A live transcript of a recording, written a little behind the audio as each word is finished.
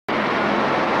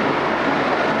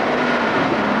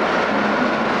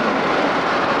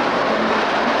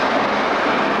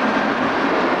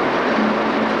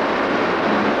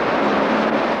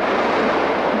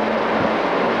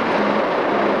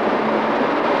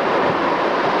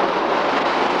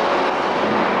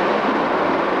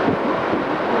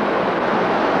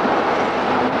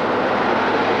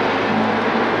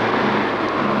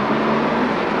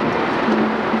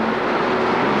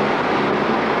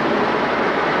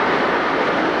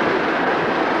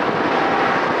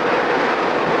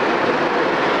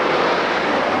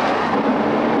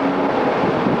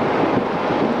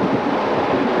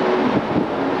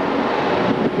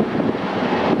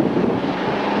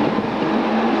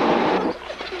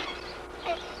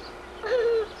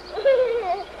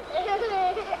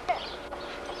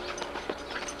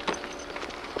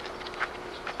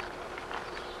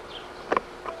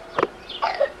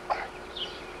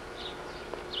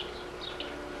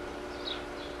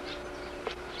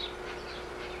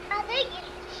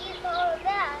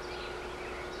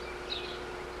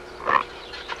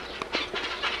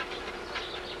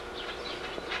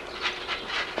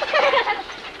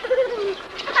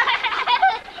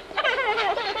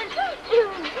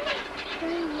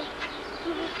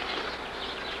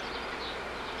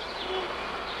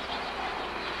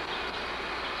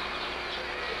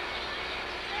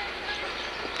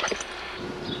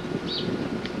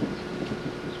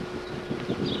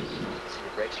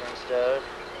brakes are stowed.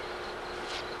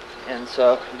 And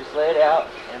so you just lay it out,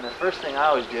 and the first thing I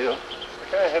always do, I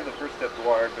kind of have the first step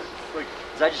wired, but it's like,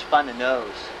 is I just find the nose.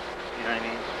 You know what I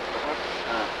mean?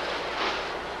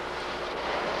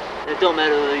 It don't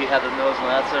matter whether you have the nose on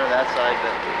that side or that side,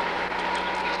 but it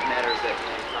just matters that you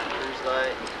find cruise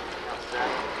light,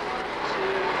 outside,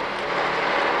 1, 2.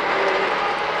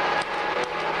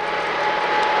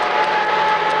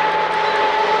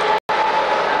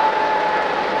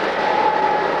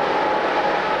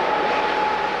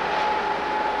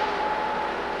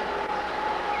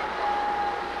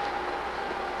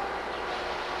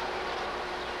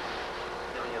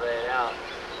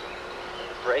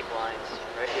 Brake lines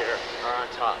right here are on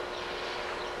top.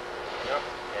 yep.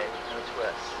 Okay, no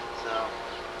twists. So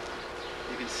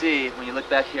you can see when you look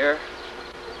back here,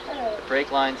 the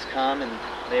brake lines come and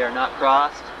they are not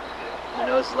crossed. The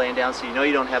nose is laying down, so you know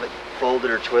you don't have it folded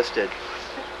or twisted.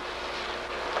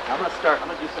 Now I'm gonna do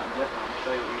something different. I'm gonna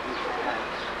show you what you do for time.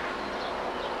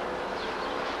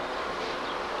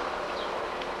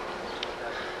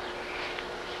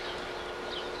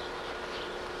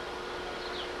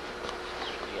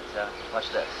 Watch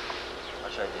this.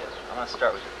 Watch what I do. I'm going to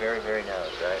start with the very, very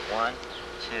nose, right? 1,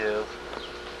 2.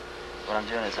 What I'm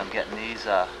doing is I'm getting these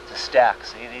to stack.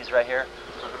 See these right here?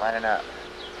 Lining up.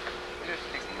 You just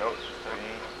take some notes.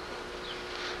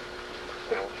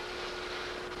 3, 4,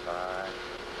 5,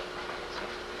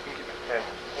 You can keep it 10.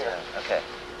 7. Okay.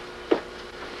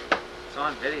 It's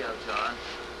on video, John.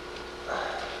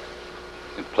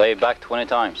 You play it back 20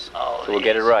 times. Oh, so we'll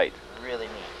get it right. Really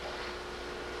neat.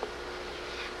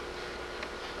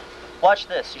 Watch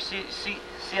this. You see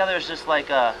how there's just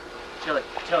like Chili.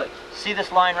 See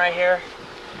this line right here?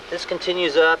 This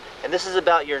continues up, and this is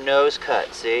about your nose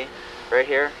cut. See, right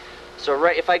here. So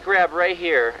if I grab right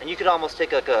here, and you could almost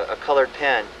take like a colored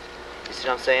pen. You see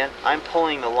what I'm saying? I'm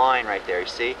pulling the line right there. You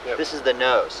see? Yep. This is the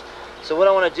nose. So what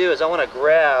I want to do is I want to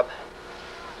grab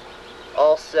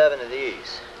all 7 of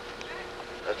these.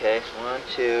 Okay, 1,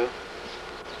 2,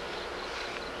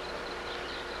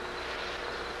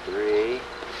 3.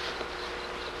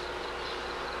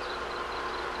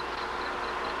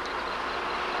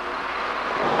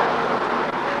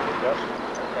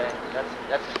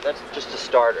 That's just a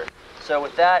starter. So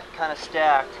with that kind of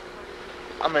stacked,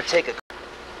 I'm going to take and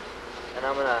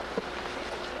I'm going to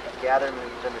gather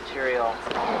the material.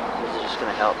 This is just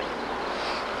going to help me.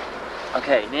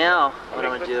 Okay, now what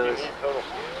I'm going to do is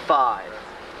 5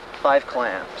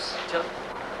 clamps.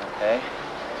 Okay.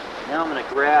 Now I'm going to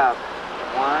grab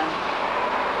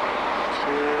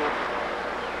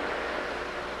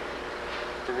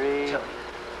 1, 2, 3.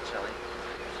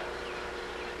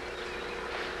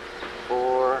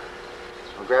 4.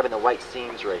 I'm grabbing the white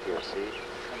seams right here, see?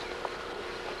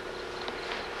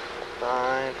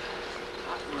 5.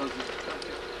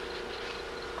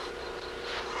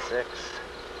 6.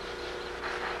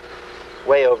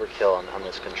 Way overkill on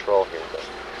this control here, but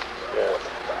Yeah.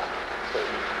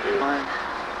 1.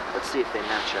 Let's see if they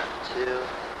match up. 2.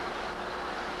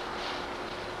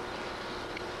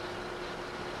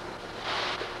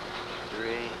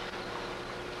 3.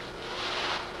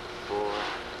 4.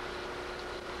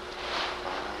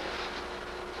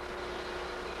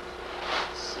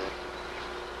 6,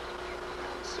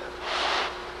 7.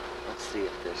 Let's see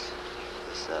if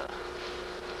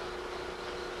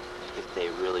if they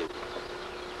really.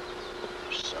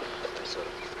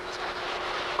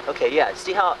 Okay, yeah.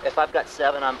 See how if I've got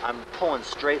 7, I'm pulling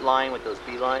straight line with those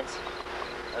B lines.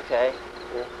 Okay.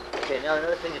 Yeah. Okay. Now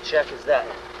another thing to check is that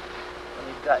when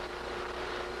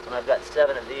I've got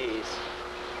 7 of these,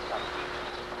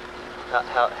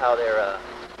 how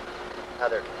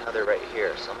they're right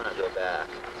here. So I'm gonna go back,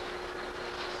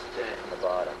 stick it in the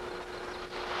bottom.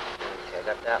 Okay, I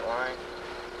got that line.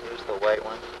 Here's the white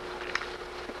one.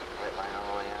 White line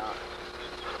all the way out.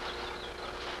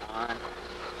 1.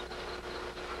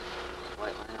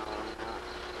 White line all the way out.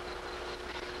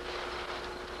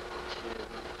 2.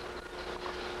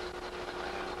 White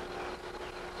line all the way out.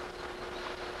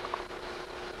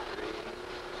 3.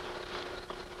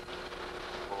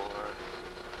 4.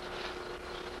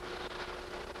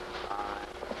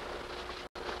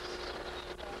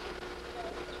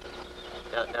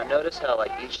 5. Now notice how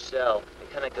like each cell, it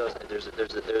kind of goes. There's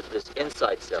this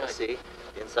inside cell. See,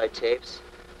 the inside tapes.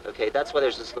 Okay, that's why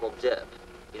there's this little dip.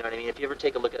 You know what I mean? If you ever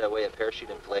take a look at the way a parachute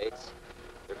inflates,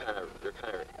 there's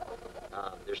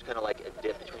kind of like a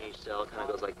dip between each cell. Kind of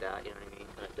goes like that. You know what I mean?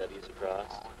 Kind of W's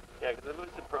across. Yeah, because I've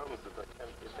always had problems with like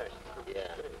kind of attaching.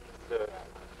 Yeah. So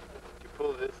you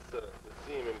pull this the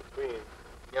seam in between.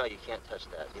 No, you can't touch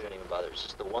that. You don't even bother. It's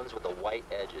just the ones with the white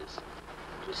edges.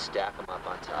 Just stack them up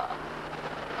on top.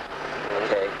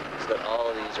 Okay, so that all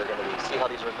of these are going to be, see how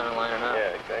these are going to line them up?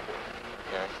 Yeah, exactly.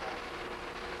 Okay.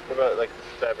 What about like this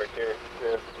fabric here?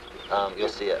 Yeah. You'll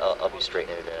see it. I'll be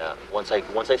straightening it out. Once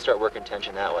I start working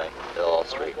tension that way, it'll all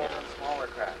straighten out. Smaller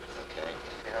cracks. Okay.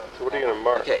 So what are you gonna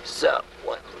mark? Okay, so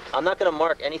I'm not going to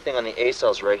mark anything on the A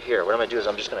cells right here. What I'm going to do is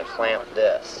I'm just going to clamp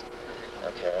this.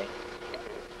 Okay.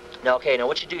 Now,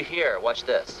 what you do here, watch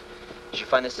this. Is you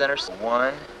find the center,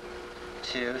 1,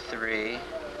 2, 3, and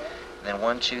then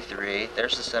 1, 2, 3.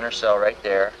 There's the center cell right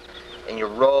there, and you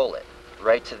roll it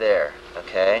right to there.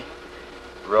 Okay.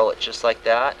 Roll it just like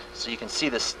that, so you can see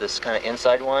this kind of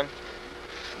inside one.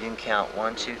 You can count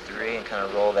 1, 2, 3, and kind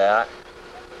of roll that.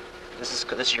 This is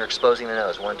you're exposing the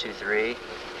nose. 1, 2, 3.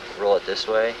 Roll it this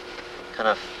way. Kind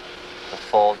of the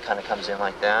fold kind of comes in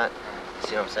like that.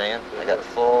 See what I'm saying? I got the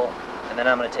full, and then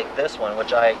I'm going to take this one,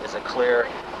 which is a clear,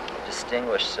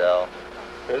 distinguished cell.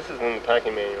 This isn't in the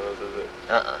packing manuals, is it?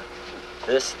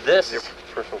 This It's your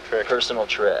personal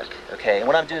trick. Okay, and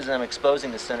what I'm doing is I'm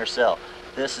exposing the center cell.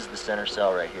 This is the center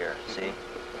cell right here, see?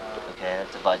 Okay,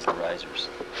 that divides the risers.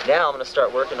 Now I'm going to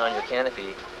start working on your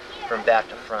canopy from back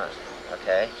to front,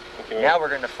 okay? Now we're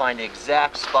going to find the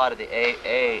exact spot of the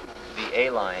A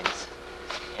lines,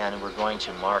 and we're going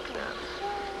to mark them.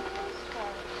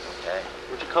 Okay.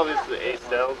 Would you call this the A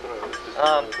cells?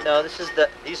 No,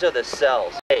 these are the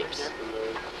cells, tapes,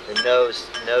 the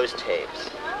nose tapes.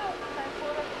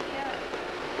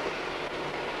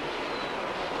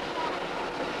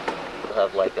 You'll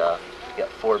have like you got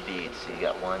 4 beads. So you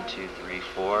got 1, 2, 3,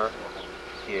 4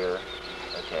 here,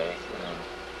 okay, and then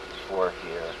 4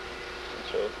 here.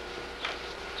 Okay.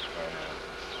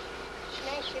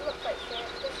 And, She looks like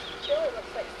Sandy. This Julie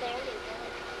looks like Sandy, doesn't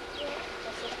it? Yeah.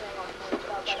 My sister-in-law always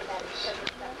felt like that because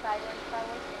it's that silent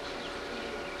color.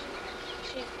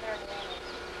 She's very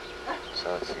nice.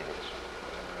 so let's see.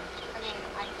 I mean,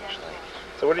 identical.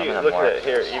 So what are you I'm gonna looking mark at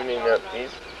here? Evening up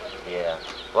these? Yeah.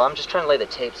 Well, I'm just trying to lay the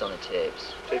tapes on the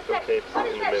tapes. Tapes on tapes in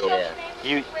the middle. Yeah.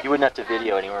 You wouldn't have to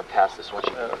video anywhere past this once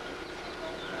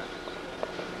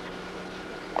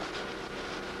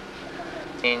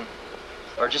you.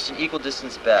 Or just an equal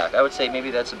distance back. I would say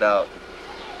maybe that's about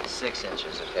 6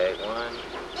 inches. Okay. 1,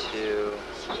 2.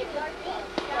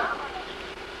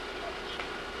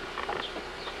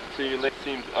 So your leg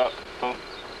seams up, both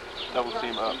double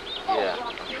seam up. Yeah.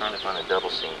 I'm trying to find a double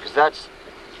seam because that's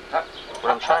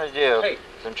what I'm trying to do. Is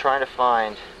I'm trying to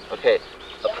find a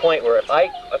point where if I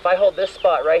hold this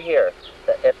spot right here,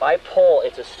 that if I pull,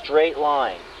 it's a straight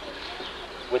line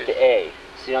with the A.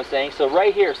 See what I'm saying? So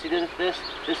right here, see this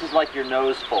is like your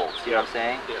nose fold. See what I'm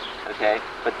saying? Yeah. Okay.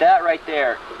 But that right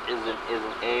there is an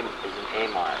A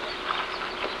mark.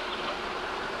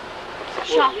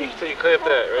 Shocking. So you clamp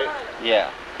that, right? Yeah.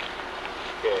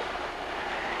 Okay.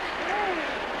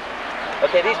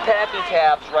 Okay. These packing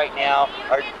tabs right now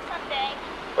are.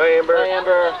 Bye, Amber. Hi,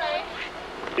 Amber.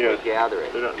 You know, Gather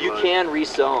it. they're not You mine. can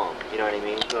resew them. You know what I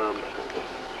mean?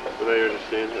 but I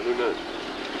understand. They're not.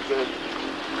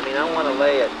 I mean, I want to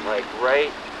lay it like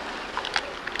right.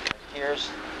 Here's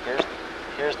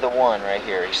the one right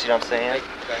here. You see what I'm saying?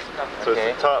 So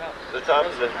Okay. it's the top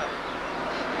is the.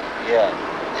 Yeah.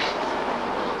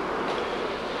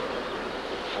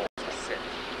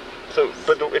 So,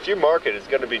 but if you mark it, it's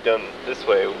going to be done this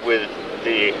way with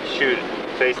the shoe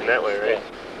facing that way, right?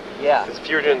 Yeah. Because if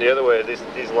you were doing the other way, these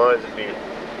lines would be.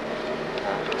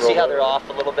 See how they're off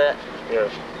a little bit? Yeah.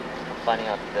 Finding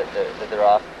out that they're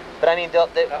off. But I mean,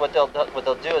 what they'll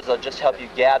do is they'll just help you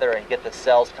gather and get the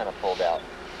cells kind of pulled out. You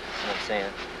know what I'm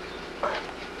saying?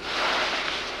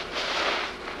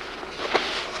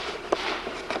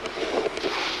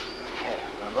 Okay,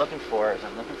 what I'm looking for is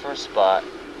I'm looking for a spot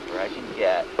where I can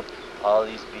get all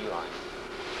these B lines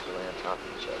really on top of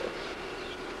each other.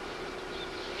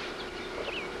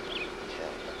 Okay,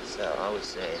 so I would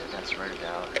say that that's right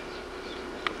about here.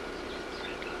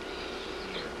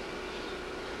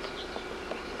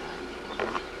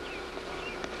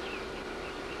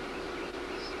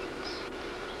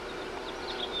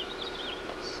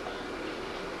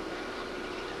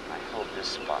 I hold this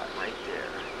spot right there,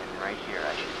 and right here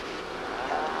I should.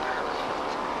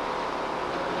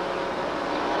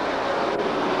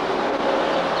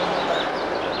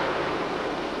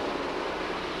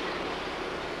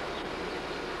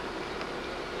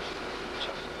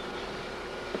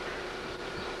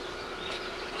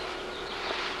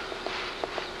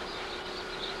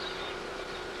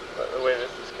 But the way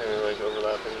this is kind of like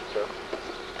overlapping and stuff.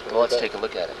 Well, let's take a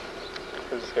look at it.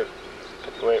 It's got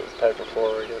the way it was packed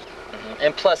before, I guess.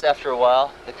 And plus, after a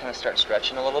while, they kind of start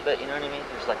stretching a little bit, you know what I mean?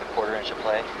 There's like a 1/4 inch of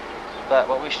play. But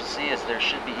what we should see is there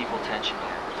should be equal tension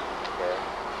here. Okay.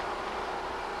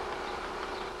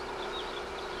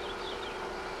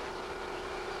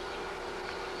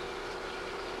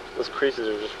 Those creases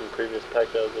are just from previous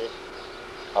pack jobs, eh?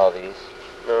 All these.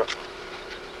 No.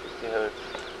 Yeah.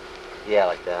 Yeah,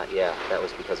 like that. Yeah, that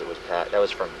was because it was packed. That was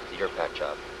from your pack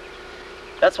job.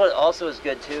 That's what also is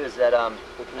good too, is that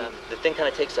the thing kind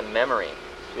of takes a memory.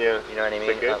 Yeah. You know what I Is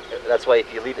mean? that good? That's why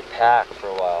if you leave it packed for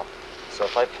a while. So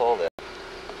if I pulled it,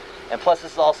 and plus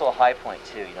this is also a high point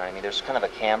too. You know what I mean? There's kind of a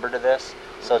camber to this,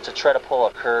 so to try to pull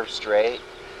a curve straight.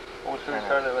 Well, should we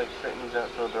try to like straighten these out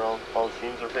so they're all the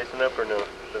seams are facing up, or no?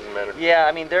 Doesn't matter. Yeah,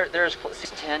 I mean there's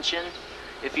tension.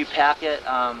 If you pack it,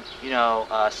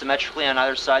 symmetrically on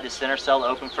either side, the center cell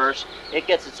open first, it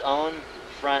gets its own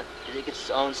front. It gets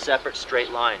its own separate straight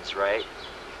lines, right?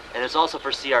 And it's also for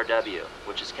CRW,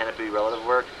 which is canopy relative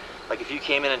work. Like if you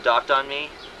came in and docked on me,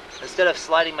 instead of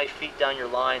sliding my feet down your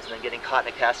lines and then getting caught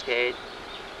in a cascade,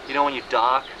 you know when you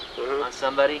dock on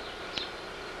somebody,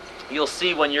 you'll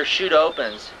see when your chute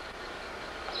opens,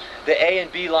 the A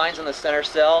and B lines on the center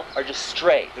cell are just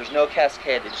straight. There's no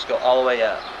cascade, they just go all the way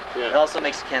up. Yeah. It also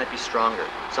makes the canopy stronger.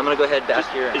 So I'm gonna go ahead back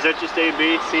here. Is that just A,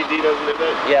 B, C, D doesn't do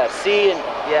that? Yeah, C and,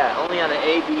 yeah, only on the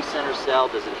A-B center cell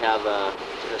does it have a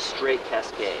straight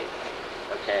cascade,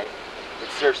 okay? It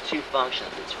serves two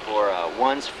functions. It's for,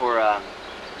 one's for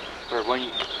when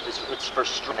you, it's for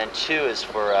string, and two is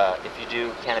for if you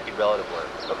do canopy relative work.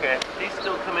 Okay. These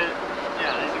still come in,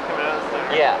 yeah, these are coming out of the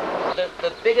center. Yeah,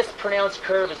 the biggest pronounced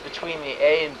curve is between the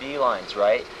A and B lines,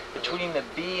 right? Between the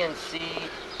B and C,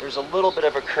 there's a little bit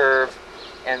of a curve,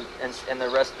 and the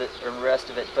rest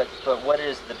of it, but what it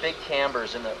is, the big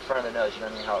cambers in the front of the nose, you know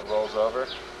what I mean, how it rolls over.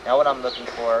 Now what I'm looking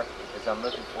for is I'm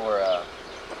looking to,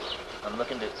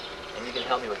 and you can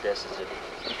help me with this, is if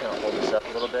you kind of hold this up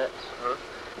a little bit.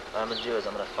 What I'm going to do is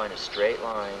I'm going to find a straight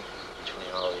line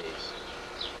between all these.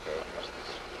 Okay, here's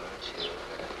this 1, 2,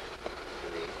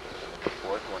 3, and the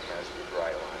fourth one has the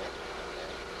dry line. Okay.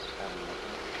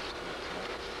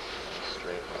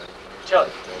 Straight line.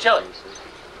 Chili.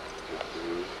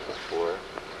 3, 4.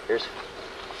 Here's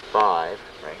 5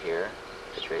 right here.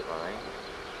 Straight line.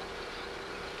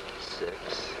 6,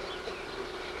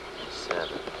 7.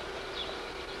 Okay.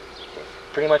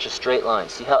 Pretty much a straight line.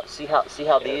 See how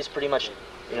these pretty much,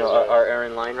 you know, are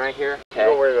in line right here. Okay.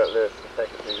 Don't worry about this. The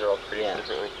fact that these are all creased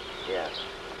differently. Yeah.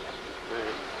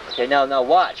 Okay. Now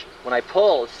watch. When I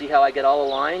pull, see how I get all the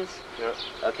lines? Yep.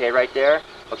 Okay, right there.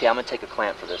 Okay, I'm gonna take a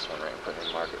clamp for this one, right, and put it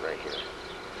in mark it right here.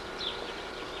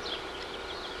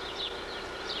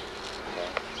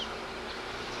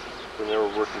 So now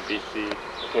we're working BC.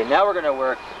 Okay, now we're gonna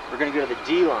go to the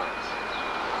D lines.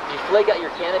 If you flake out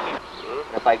your canopy,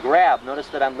 and if I grab, notice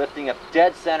that I'm lifting up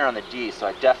dead center on the D, so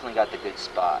I definitely got the good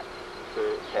spot.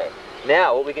 Okay.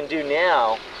 Now, what we can do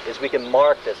now is we can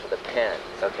mark this with a pen,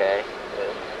 okay?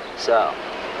 So,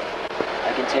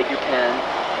 I can take your pen,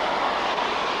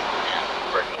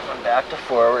 bring it from back to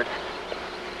forward.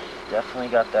 Definitely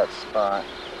got that spot.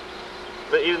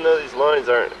 But even though these lines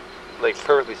aren't like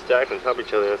perfectly stacked on top of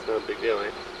each other, that's not a big deal,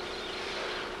 right?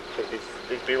 Like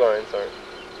these B lines aren't.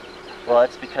 Well,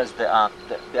 that's because the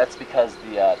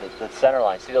center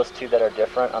line. See those two that are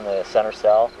different on the center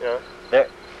cell? Yeah. There.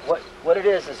 What it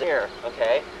is here,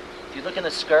 okay? If you look in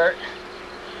the skirt,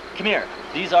 come here.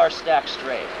 These are stacked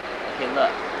straight. Okay,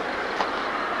 look.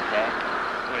 Okay.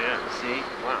 Oh yeah. See?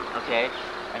 Wow. Okay.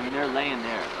 I mean, they're laying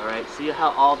there. All right. See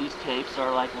how all these tapes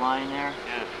are like lying there?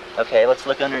 Yeah. Okay. Let's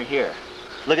look under here.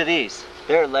 Look at these.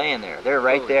 They're laying there. They're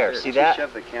right there. See that?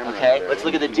 Shove the camera Okay. there. Let's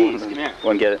look at the D's. Come here.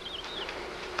 One get it.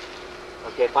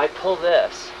 Okay. If I pull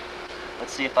this,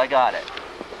 let's see if I got it.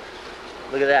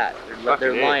 Look at that.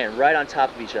 They're lying right on top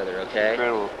of each other, okay?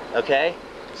 Incredible. Okay?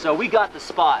 So we got the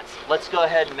spots. Let's go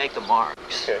ahead and make the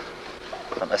marks. Okay.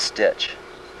 A stitch.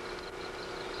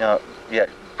 No, yeah,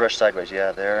 brush sideways.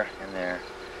 Yeah, there and there.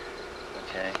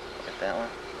 Okay, get that one.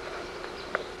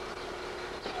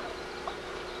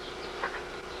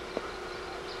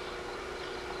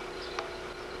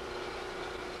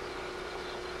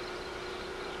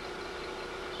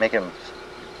 Make them,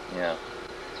 you know,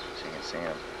 so you can see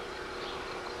them.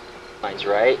 Lines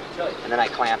right, and then I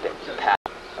clamp it. Pat.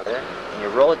 Okay. And you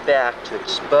roll it back to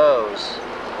expose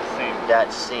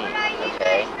that seam. Okay. What are you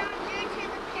guys gonna do to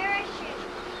the parachute?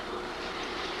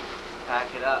 Pack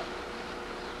it up.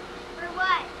 For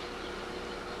what?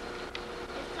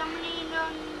 Is somebody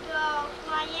going to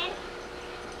fly in?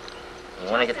 You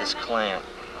want to get this clamp.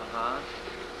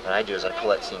 What I do is I pull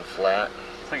that seam flat.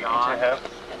 It's like an inch and a half.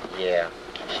 Yeah.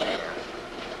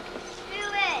 Do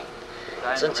it.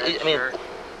 Since I mean,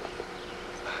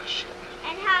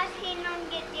 And how's he going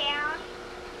to get down?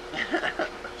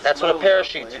 that's what a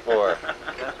parachute's for.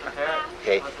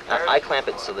 Okay, I clamp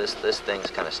it so this thing's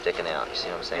kind of sticking out. You see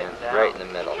what I'm saying? Right in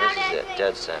the middle. This is it,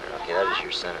 dead center. Okay, that is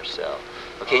your center cell.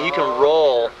 Okay, you can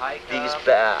roll these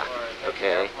back.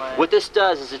 Okay. What this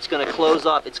does is it's going to close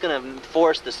off. It's going to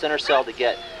force the center cell to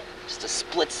get just a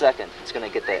split second. It's going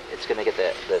to get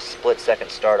the the split second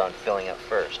start on filling up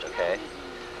first. Okay.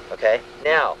 Okay.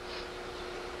 Now,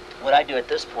 what I do at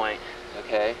this point,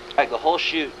 okay, I go whole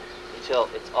shoot until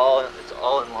it's all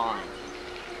in line.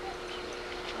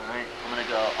 All right. I'm going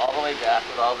to go all the way back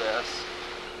with all this.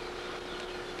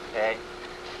 Okay.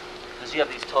 Because you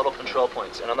have these total control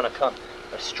points, and I'm going to come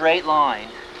a straight line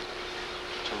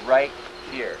to right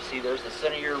here. See, there's the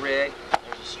center of your rig.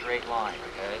 There's a straight line.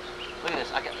 Okay. Look at this.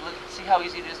 See how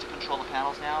easy it is to control the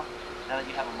panels now. Now that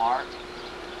you have them marked.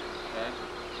 Okay.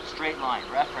 Straight line,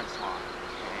 reference line.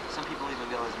 Okay. Some people even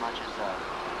go as much as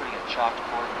putting a chalked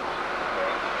coordinate.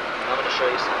 Okay. And I'm going to show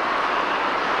you something.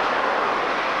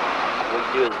 What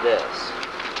you do is this.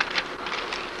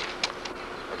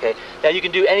 Okay. Now you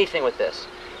can do anything with this.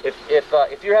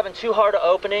 If you're having too hard of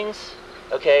openings,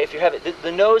 okay, if you're having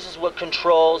the nose is what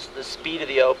controls the speed of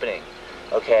the opening,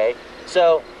 okay.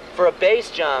 So for a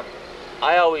base jump,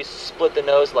 I always split the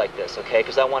nose like this, okay,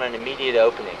 because I want an immediate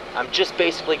opening. I'm just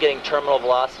basically getting terminal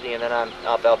velocity, and then I'm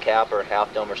off El Cap or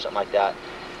half dome or something like that,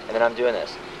 and then I'm doing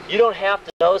this. You don't have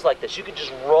to nose like this. You can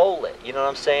just roll it. You know what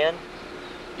I'm saying?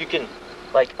 You can.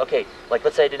 Like, okay, like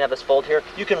let's say I didn't have this fold here,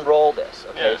 you can roll this,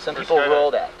 okay? Yeah, some people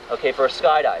roll that, okay, for a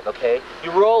skydive, okay?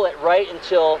 You roll it right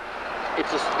until it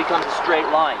just becomes a straight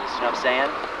line, you see what I'm saying?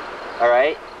 All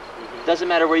right? Doesn't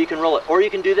matter where you can roll it. Or you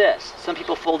can do this. Some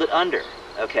people fold it under,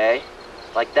 okay?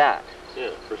 Like that.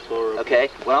 Yeah, for slower. Okay,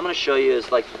 what I'm going to show you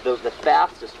is like the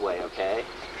fastest way, okay?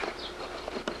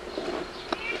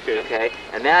 Okay,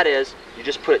 and that is, you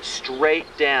just put it straight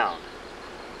down,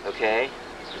 okay?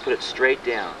 You put it straight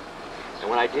down. And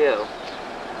what I do,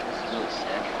 this is really sick,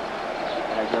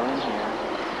 and I go in here,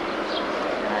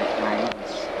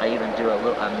 and I even do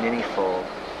a mini fold.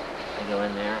 I go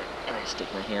in there, and I stick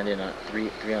my hand in on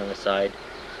three on the side.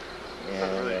 That's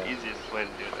not really the easiest way to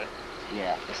do that.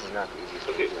 Yeah, this is not the easiest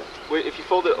way Okay, to do it. wait, if you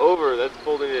fold it over, that's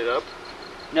folding it up?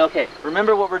 No, okay,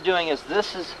 remember what we're doing is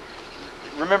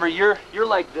remember you're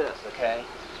like this, okay?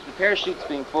 The parachute's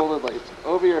being folded like it's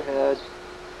over your head,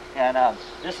 and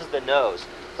this is the nose.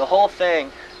 The whole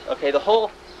thing, okay, the whole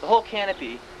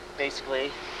canopy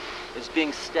basically is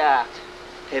being stacked.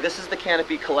 Okay, this is the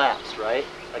canopy collapsed, right?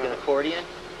 Like an accordion.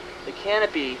 The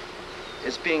canopy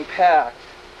is being packed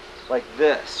like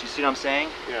this. You see what I'm saying?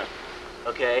 Yeah.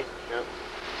 Okay. Yep.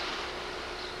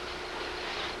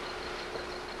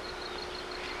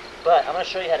 But I'm going to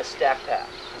show you how to stack pack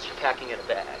since you're packing in a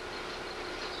bag.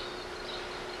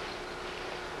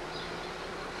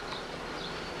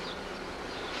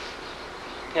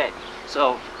 Okay,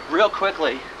 so real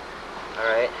quickly, all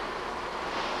right,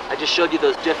 I just showed you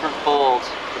those different folds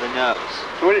for the nose.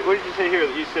 So what did you say here?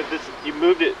 You said this, you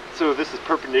moved it so this is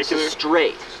perpendicular? This is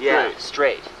straight. Yeah,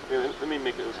 straight. Yeah, let me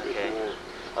make it a straight. Okay,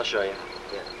 I'll show you.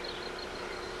 Yeah.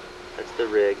 That's the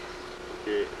rig.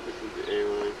 Okay, this is the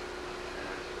A-line.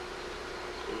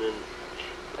 And then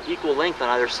Equal length on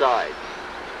either side.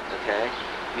 Okay,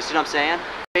 you see what I'm saying?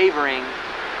 Favoring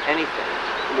anything.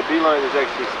 and the B-line is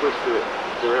actually switched to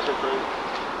the reference line?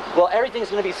 Well, everything's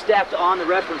going to be stacked on the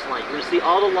reference line. You're going to see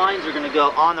all the lines are going to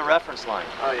go on the reference line.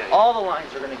 Oh, yeah. All the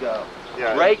lines are going to go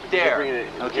right there.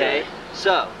 Okay?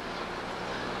 So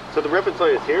the reference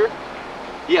line is here?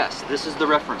 yes, this is the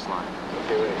reference line.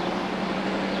 Okay, wait.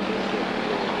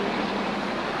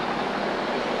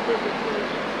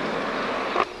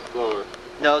 Slower.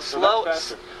 No, No, slow.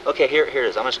 that's faster. Okay, here it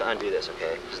is. I'm just going to undo this,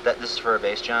 okay? This is for a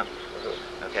base jump.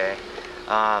 Okay?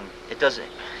 It doesn't,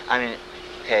 I mean,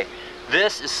 okay.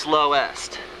 This is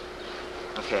slowest.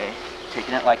 Okay?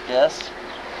 Taking it like this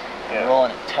and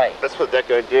rolling it tight. That's what that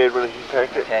guy did when he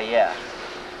packed it. Okay, yeah.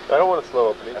 I don't want a slow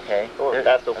opening. Okay. I want a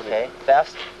fast opening. Okay,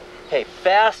 fast. Okay,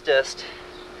 fastest.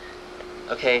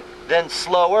 Okay, then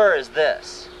slower is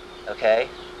this. Okay?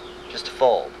 Just a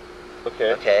fold.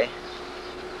 Okay. Okay?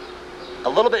 A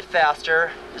little bit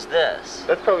faster is this.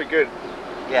 That's probably good.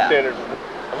 Yeah. Standard.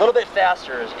 A little bit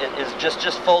faster is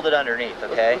just folded underneath,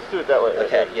 okay? Let's do it that way.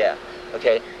 Okay, yeah.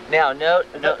 Okay. Now note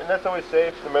And that's always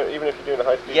safe, no matter, even if you're doing a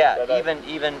high speed. yeah,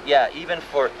 skydive? even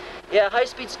for high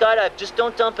speed skydive, just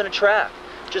don't dump in a track.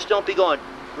 Just don't be going.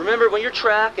 Remember when you're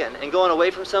tracking and going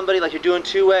away from somebody, like you're doing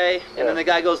two-way, and then the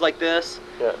guy goes like this,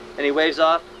 and he waves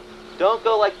off. Don't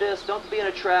go like this. Don't be in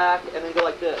a track and then go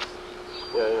like this.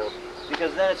 Yeah, I know.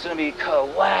 Because then it's gonna be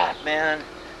whack, man.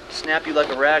 Snap you like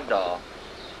a rag doll.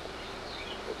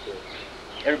 Okay.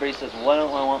 Everybody says, why don't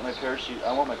I want my parachute?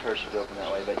 I want my parachute to open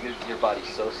that way, but your body's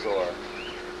so sore.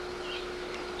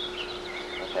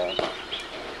 Okay.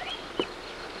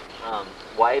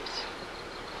 Wipes.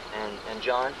 and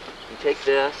John, you take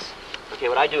this. Okay,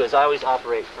 what I do is I always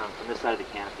operate from this side of the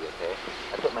canopy, okay?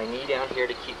 I put my knee down here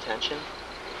to keep tension,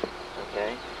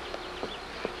 okay?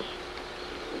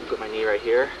 Put my knee right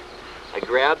here. I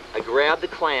grab the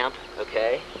clamp,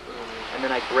 okay? And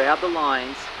then I grab the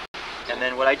lines, and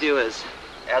then what I do is,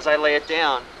 as I lay it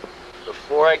down,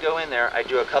 before I go in there, I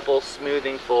do a couple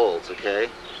smoothing folds, okay?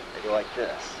 I go like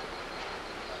this,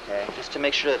 okay? Just to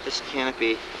make sure that this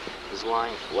canopy is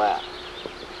lying flat.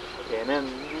 Okay, and then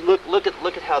look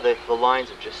at how the lines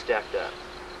have just stacked up.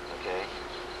 Okay.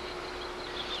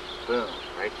 Boom,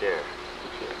 right there.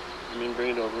 Okay. You mean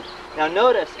bring it over? Now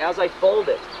notice as I fold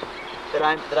it that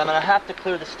I'm gonna have to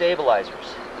clear the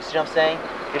stabilizers. You see what I'm saying?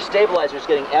 Your stabilizer is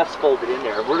getting F's folded in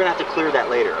there. We're gonna have to clear that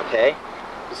later, okay?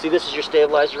 You see this is your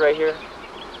stabilizer right here?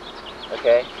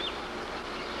 Okay.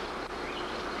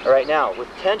 Alright, now with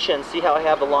tension, see how I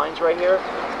have the lines right here?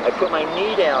 I put my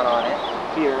knee down on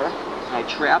it here. And I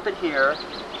trap it here,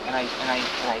 and I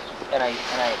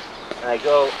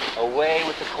go away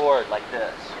with the cord like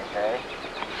this, okay?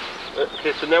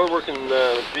 Okay, so now we're working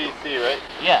B-C, right?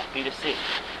 Yeah, B to C.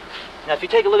 Now if you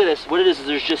take a look at this, what it is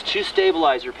there's just two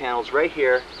stabilizer panels right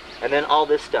here, and then all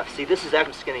this stuff. See, this is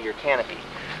actually skin of your canopy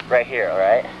right here, all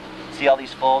right? See all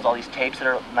these folds, all these tapes that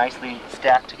are nicely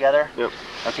stacked together? Yep.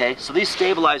 Okay, so these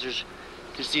stabilizers,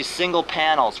 just these single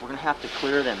panels, we're gonna have to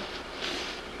clear them.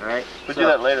 All right. We'll do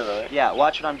that later, though, right? Yeah.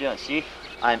 Watch what I'm doing. See,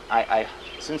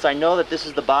 since I know that this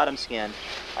is the bottom skin,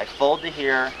 I fold to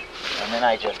here, and then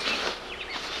I get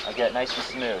it nice and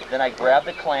smooth. Then I grab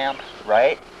the clamp,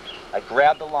 right? I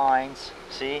grab the lines.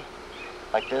 See,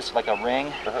 like this, like a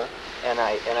ring, and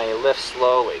I lift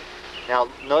slowly. Now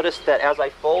notice that as I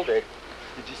folded,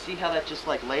 did you see how that just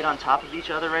like laid on top of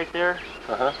each other right there?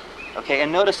 Okay.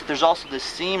 And notice that there's also this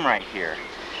seam right here,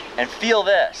 and feel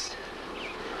this.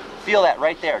 Feel that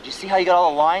right there. Do you see how you got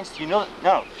all the lines? You know,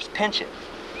 no, just pinch it.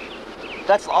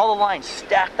 That's all the lines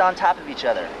stacked on top of each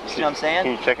other. You see what I'm saying?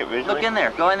 Can you check it visually? Look in there,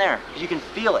 go in there. You can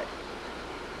feel it.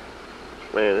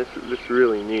 Man, this is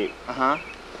really neat.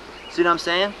 See what I'm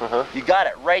saying? You got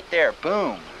it right there,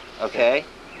 boom. Okay.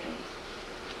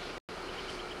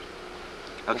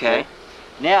 Okay.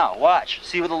 Now, watch.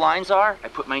 See where the lines are? I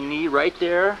put my knee right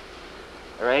there.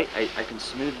 All right, I can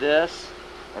smooth this.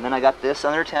 And then I got this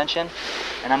under tension,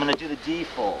 and I'm gonna do the D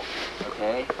fold,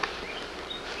 okay?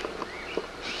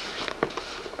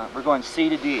 We're going C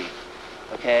to D,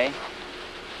 okay?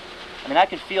 I mean, I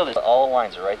can feel this. All the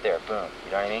lines are right there, boom,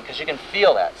 you know what I mean? Because you can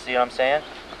feel that, see what I'm saying?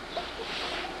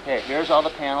 Okay, here's all the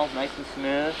panels, nice and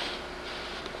smooth.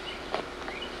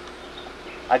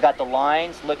 I got the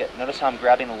lines, look at, notice how I'm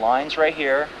grabbing the lines right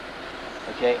here,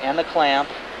 okay, and the clamp,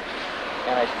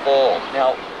 and I fold.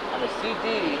 Now, on the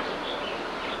CD,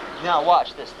 now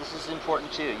watch this. This is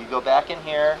important too. You go back in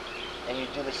here and you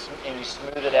do this and you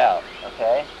smooth it out.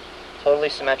 Okay, totally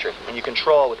symmetric, and you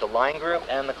control with the line group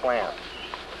and the clamp.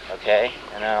 Okay,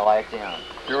 and then I lie it down.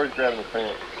 You're always grabbing the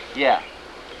clamp. Yeah,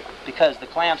 because the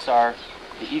clamps are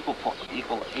the equal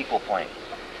point.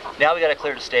 Now we got to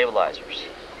clear the stabilizers.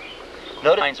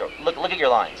 Notice lines are. Look at your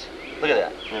lines. Look at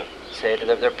that. Yeah. See,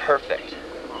 they're perfect.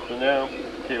 So now,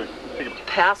 okay,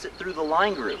 pass it through the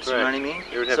line groups, you know what I mean?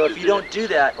 So if you don't do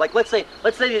that, like let's say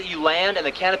that you land and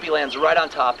the canopy lands right on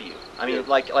top of you. I mean,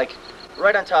 like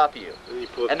right on top of you.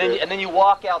 And then you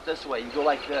walk out this way. You go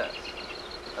like this.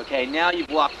 Okay, now you've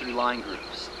walked through line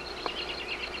groups.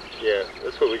 Yeah,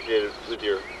 that's what we did with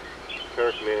your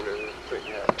power commander.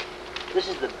 Yeah. This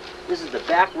is the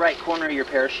back right corner of your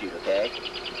parachute, okay?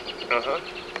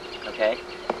 Okay.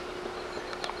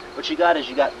 What you got is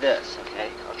you got this, okay?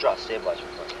 I'll draw a stabilizer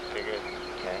for you. Okay, good.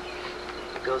 Okay.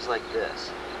 It goes like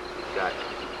this.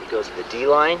 It goes to the D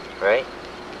line, right?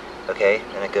 Okay,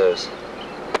 and it goes to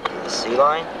the C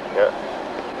line. Yeah.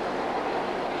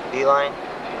 B line,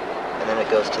 and then it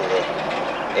goes to the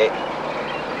A.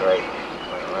 Right.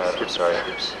 I'm sorry.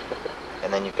 Oops.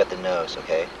 And then you've got the nose,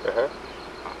 okay? Okay.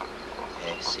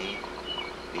 C,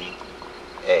 B,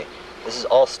 A. This is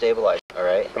all stabilized, all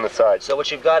right? On the side. So what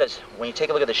you've got is when you take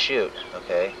a look at the chute,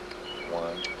 okay?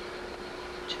 1,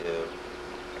 2,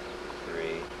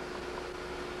 3,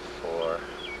 4,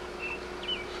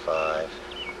 5,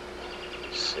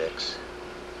 6,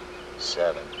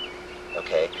 7.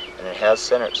 Okay, and it has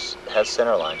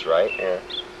center lines, right? Yeah.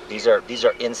 These are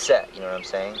inset. You know what I'm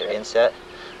saying? They're inset.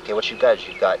 Okay, what you've got is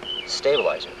you've got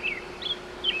stabilizer.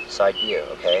 Side view.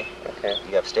 Okay. Okay.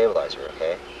 You have stabilizer.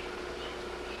 Okay.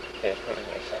 Okay.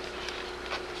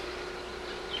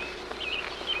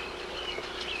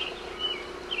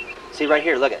 See right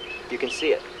here. Look at. You can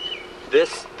see it.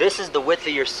 This is the width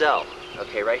of your cell.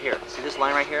 Okay, right here. See this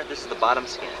line right here? This is the bottom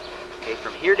skin. Okay,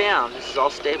 from here down, this is all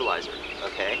stabilizer.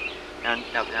 Okay,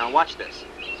 now watch this.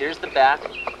 Here's the back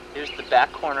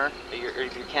corner of your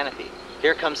canopy.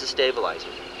 Here comes the stabilizer.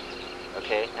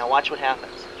 Okay, now watch what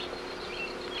happens.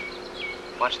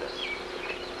 Watch this.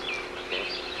 Okay,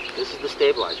 this is the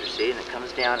stabilizer, see, and it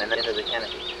comes down and then into the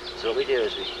canopy. So what we do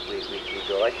is we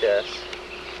go like this,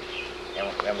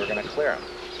 and we're going to clear them.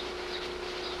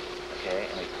 Okay,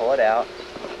 and we pull it out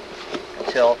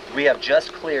until we have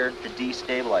just cleared the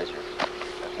destabilizer.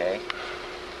 Okay,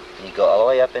 and you go all the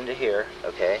way up into here.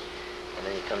 Okay, and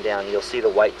then you come down, and you'll see the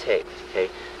white tape. Okay,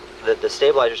 the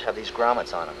stabilizers have these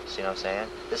grommets on them. See what I'm saying?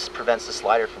 This prevents the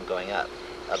slider from going up,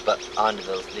 but onto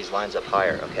these lines up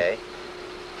higher. Okay.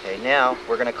 Okay, now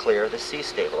we're going to clear the C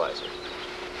stabilizer.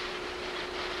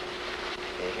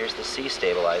 Okay, here's the C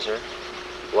stabilizer.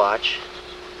 Watch.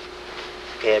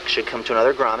 Okay, it should come to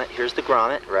another grommet. Here's the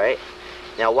grommet, right?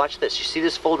 Now watch this. You see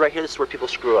this fold right here? This is where people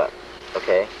screw up.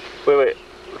 Okay. Wait.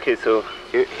 Okay, so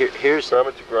here's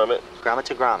grommet to grommet. Grommet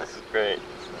to grommet. This is great.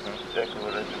 This is exactly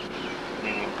what I'm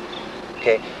needing.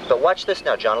 Okay, but watch this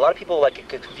now, John. A lot of people get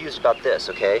confused about this.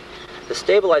 Okay. The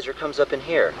stabilizer comes up in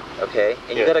here, okay,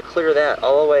 and you got to clear that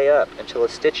all the way up until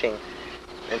it's stitching,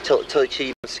 until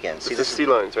you skin. See, this is C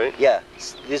lines, right? Yeah,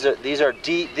 these are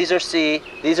D, these are C,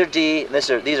 these are D, and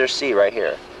these are C right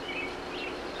here.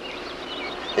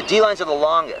 The D lines are the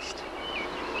longest.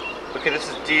 Okay, this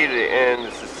is D to the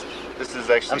end. This is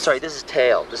actually. I'm sorry, this is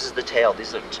tail. This is the tail.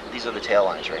 These are the tail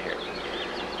lines right here.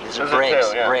 These are Those brakes.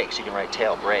 tail, yeah. Brakes. You can write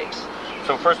tail brakes.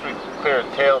 So first we clear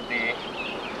tail D.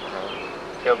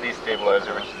 Tail D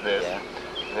stabilizer, which is this,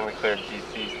 and then we cleared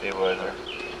DC stabilizer.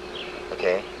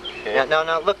 Okay.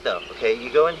 Now look though. Okay, you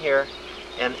go in here,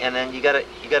 and then you gotta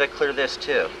clear this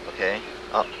too. Okay,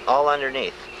 all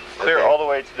underneath. Clear okay. all the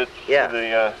way to the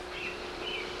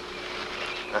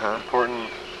important.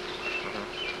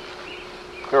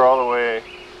 Clear all the way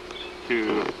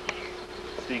to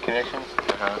C connections.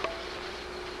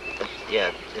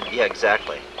 Yeah,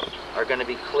 exactly. Are going to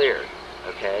be cleared.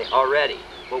 Okay, already.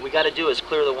 What we got to do is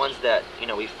clear the ones that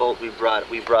we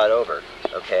brought over.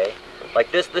 Okay,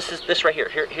 like this right here.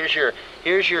 Here's your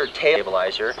tail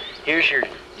stabilizer. Here's your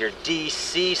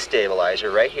DC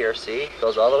stabilizer right here. See,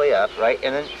 goes all the way up, right?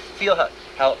 And then feel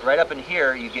how right up in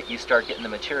here you start getting the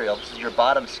material. This is your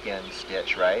bottom skin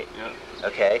stitch, right? Yeah.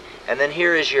 Okay, and then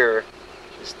here is your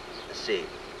let's see,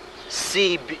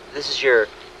 C. This is your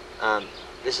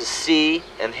this is C,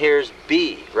 and here's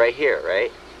B right here,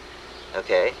 right?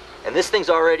 Okay. And this thing's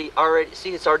already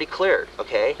see, it's already cleared,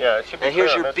 okay? Yeah, it should be. And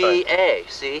here's clear your BA,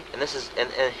 see? And this is and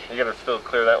you gotta still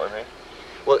clear that one, right?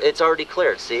 well, it's already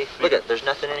cleared, see? Look at, there's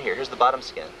nothing in here. Here's the bottom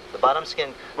skin. The bottom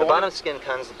skin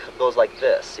goes like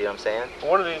this. See what I'm saying?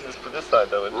 Well, one of these is for this side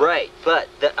though, isn't it? Right, but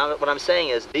what I'm saying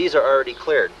is these are already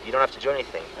cleared. You don't have to do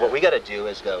anything. What we got to do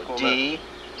is go D.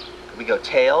 We go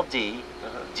tail D,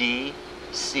 D,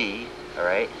 C. All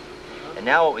right. And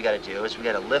now what we got to do is we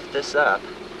got to lift this up,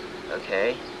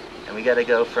 okay? And we got to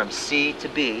go from C to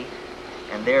B,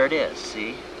 and there it is. See?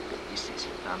 You see?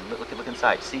 Look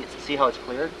inside. See how it's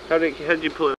cleared? How did you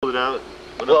pull it out?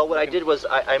 Well, what I did was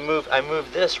I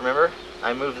moved this. Remember?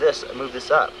 I moved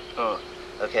this up. Oh.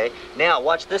 Okay. Now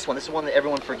watch this one. This is one that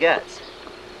everyone forgets.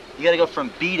 You got to go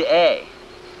from B to A,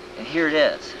 and here it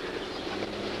is.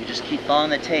 You just keep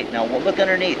following the tape. Now look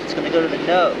underneath. It's going to go to the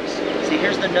nose. See,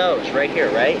 here's the nose right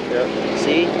here, right? Yeah.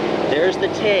 See? There's the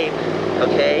tape,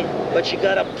 okay? But you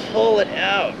got to pull it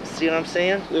out. See what I'm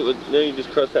saying? No, you just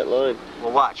cross that line.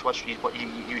 Well, watch. What you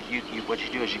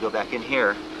do is you go back in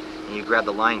here and you grab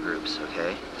the line groups,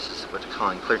 okay? This is what they're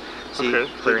calling clear. See,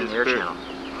 okay. clearing the air channel.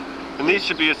 And these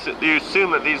should be, you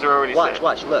assume that these are already set.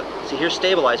 Watch, look. See, here's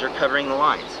stabilizer covering the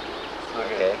lines.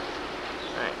 Okay.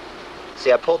 All right.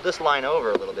 See, I pulled this line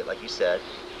over a little bit, like you said.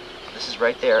 This is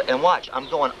right there. And watch, I'm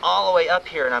going all the way up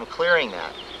here and I'm clearing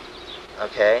that.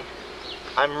 Okay?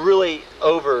 I'm really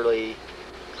overly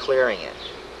clearing it.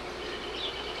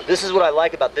 This is what I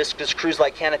like about this cruise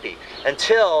light canopy.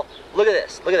 Until, look at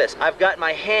this. I've got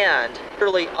my hand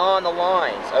literally on the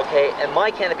lines, okay? And my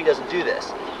canopy doesn't do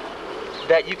this.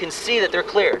 That you can see that they're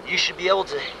cleared. You should be able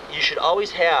to, you should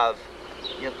always have,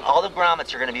 all the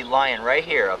grommets are going to be lying right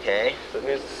here, okay? So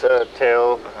here's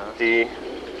tail D,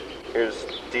 here's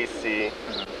DC,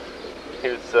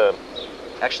 here's...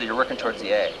 Actually, you're working towards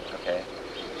the A, okay?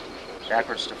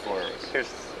 Backwards to forwards.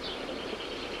 Here's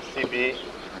CB,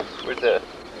 where's that?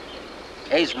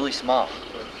 A is really small.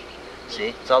 See?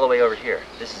 It's all the way over here.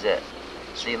 This is it.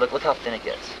 See, look how thin it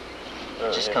gets.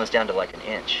 It just comes down to like an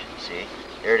inch. See?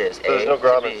 There it is. So there's no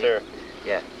grommets there.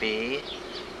 Yeah. B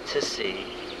to C,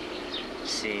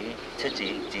 C to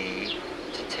D, D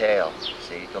to tail.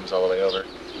 See, it comes all the way over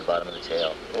to the bottom of the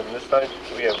tail. And this side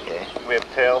we have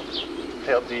tail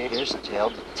D. Here's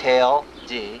tail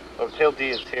D. Oh, tail D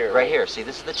is here. Right here. See,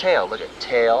 this is the tail. Look at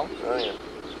tail Oh yeah.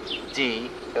 D.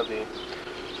 Tail D.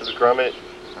 So the grommet.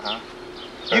 Uh-huh.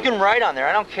 You can write on there.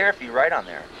 I don't care if you write on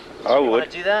there. I You want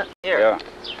would. to do that? Here. Yeah.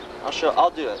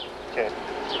 I'll do it. Okay.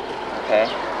 Okay.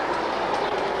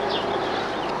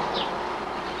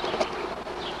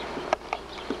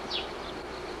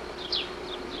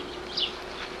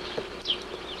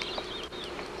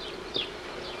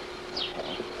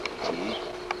 D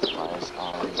lies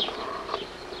on.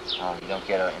 Oh, you don't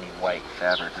get any white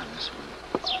fabric on this one.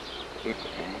 Okay.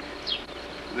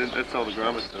 Then that's all the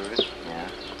grommets, though, right? Yeah.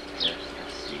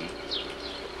 Here's C.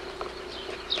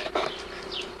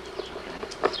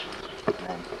 And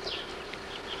then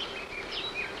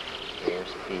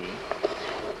here's B.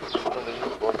 Oh, there's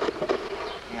just one.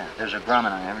 Yeah, there's a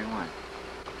grommet on every one.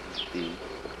 There's B.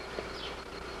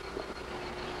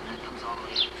 And it comes all the way.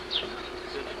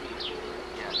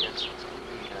 Yeah, that's what's going to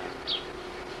be.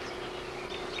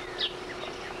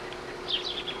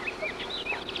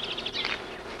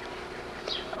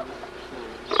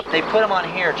 They put them on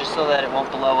here just so that it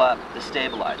won't blow up the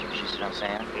stabilizers. You see what I'm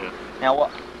saying? Yeah. Now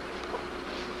what?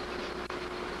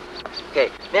 Okay.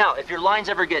 Now, if your lines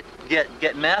ever get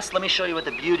messed, let me show you what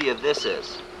the beauty of this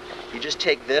is. You just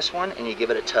take this one and you give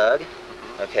it a tug.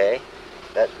 Okay.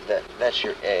 That's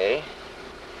your A.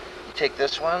 You take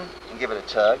this one and give it a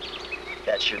tug.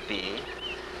 That's your B.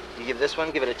 You give this one,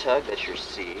 give it a tug. That's your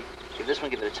C. Give this one,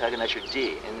 give it a tug, and that's your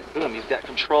D. And boom, you've got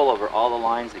control over all the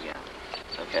lines again.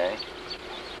 Okay.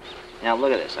 Now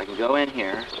look at this. I can go in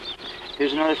here.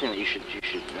 Here's another thing that you should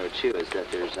know too is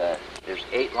that there's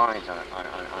 8 lines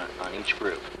on each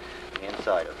group on the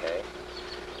inside. Okay.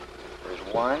 There's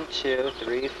 1, 2,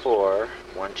 3, 4.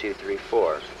 1, 2, 3,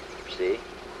 4. See?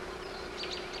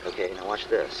 Okay. Now watch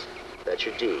this. That's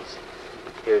your D's.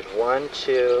 Here's 1,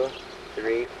 2,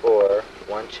 3, 4.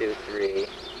 1, 2, 3.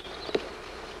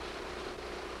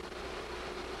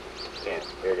 Yeah.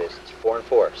 There it is. It's 4 and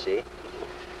 4. See?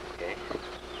 Okay.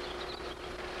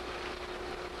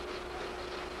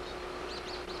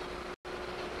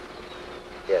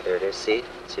 Yeah, there it is. See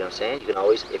what I'm saying? You can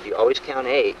always, if you always count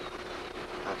 8,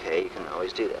 okay, you can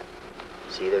always do that.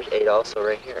 See, there's 8 also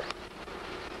right here.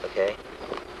 Okay?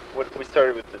 What we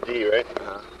started with the D, right?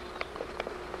 Uh-huh.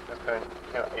 Okay.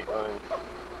 Count 8 lines. 1,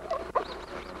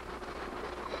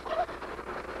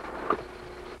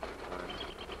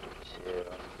 2,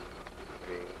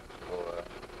 3, 4,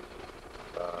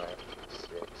 5,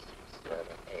 6, 7,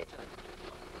 8.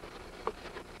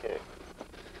 Okay.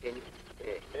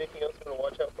 Okay. Anything else you want to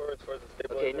watch out for as far as the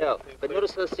stabilizer? Okay, no. But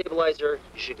notice the stabilizer,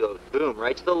 you should go boom,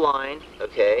 right to the line,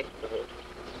 okay? Uh-huh.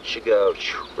 You should go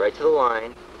right to the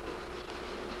line,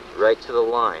 right to the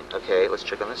line. Okay, let's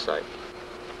check on this side.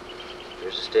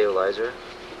 Here's the stabilizer.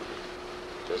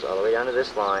 Goes all the way down to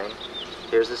this line.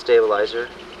 Here's the stabilizer.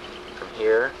 From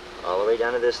here, all the way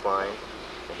down to this line.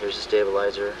 And here's the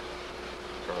stabilizer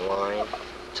from line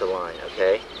to line,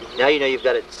 okay? Now you know you've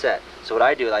got it set. So what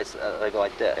I do is I go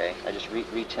like this, okay? I just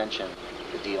retension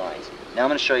the D lines. Now I'm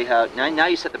going to show you how, now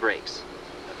you set the brakes,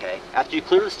 okay? After you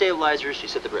clear the stabilizers, you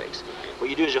set the brakes. What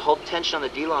you do is you hold tension on the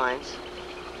D lines,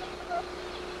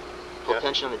 hold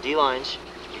tension on the D lines,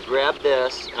 you grab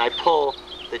this, and I pull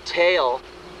the tail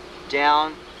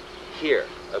down here,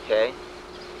 okay?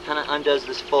 Kind of undoes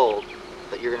this fold,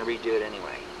 but you're going to redo it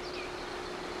anyway.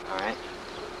 All right?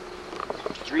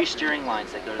 3 steering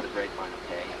lines that go to the brake line,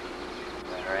 okay?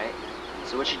 All right?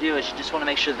 So what you do is you just want to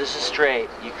make sure this is straight.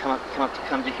 You come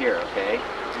to here, okay?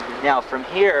 Now from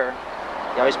here,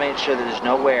 you always make sure that there's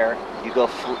no wear. You go,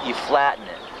 you flatten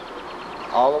it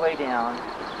all the way down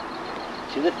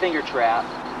to the finger trap,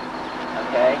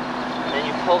 okay? And then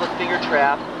you pull the finger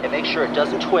trap and make sure it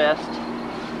doesn't twist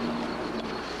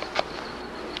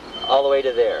all the way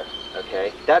to there,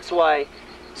 okay? That's why.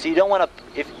 So you don't want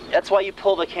to. That's why you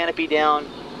pull the canopy down,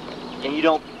 and you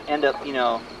don't end up. You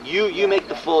know, you make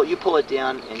the full. You pull it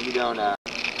down, and you don't.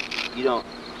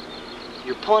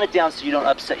 You're pulling it down so you don't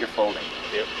upset your folding.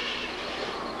 Yep.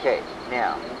 Okay.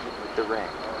 Now, with the ring.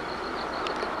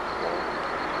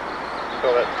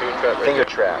 Call that finger trap right Finger there.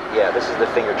 trap. Yeah, this is the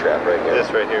finger trap right here.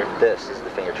 This right here. This is the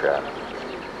finger trap.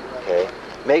 Okay.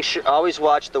 Make sure. Always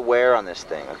watch the wear on this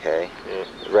thing. Okay. Yeah.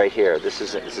 Right here. This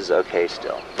is okay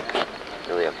still.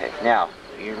 Really okay. Now,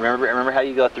 you remember how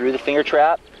you go through the finger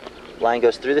trap? Line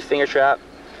goes through the finger trap.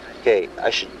 Okay,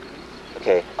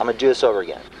 okay, I'm gonna do this over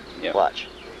again. Yeah. Watch.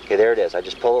 Okay, there it is. I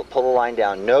just pull the line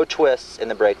down. No twists in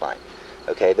the brake line.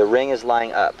 Okay, the ring is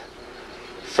lying up.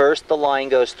 First, the line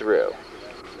goes through.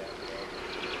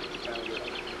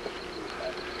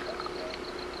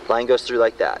 Line goes through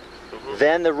like that.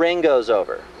 Then the ring goes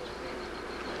over.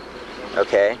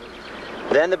 Okay?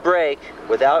 Then the brake,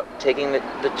 without taking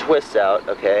the twists out,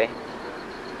 okay,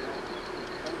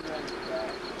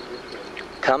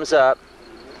 comes up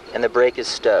and the brake is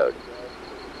stowed.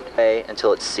 Okay,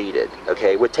 until it's seated.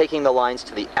 Okay, we're taking the lines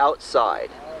to the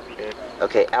outside.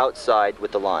 Okay, outside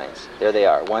with the lines. There they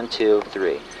are. 1, 2,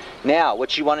 3. Now,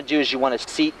 what you want to do is you want to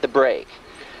seat the brake.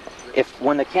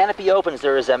 When the canopy opens,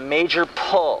 there is a major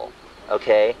pull,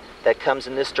 okay, that comes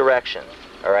in this direction.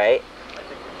 All right.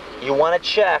 You want to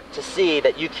check to see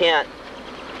that you can't,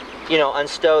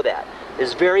 unstow that.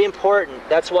 It's very important.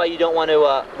 That's why you don't want to.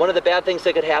 One of the bad things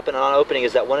that could happen on opening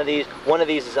is that one of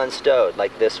these is unstowed,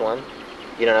 like this one.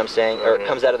 You know what I'm saying? Or it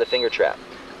comes out of the finger trap.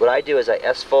 What I do is I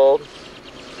S-fold.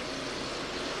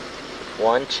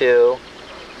 1, 2,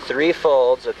 3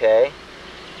 folds, okay?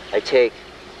 I take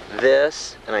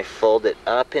this and I fold it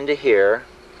up into here.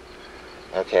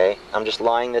 Okay? I'm just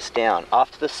lying this down.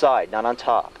 Off to the side, not on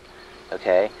top.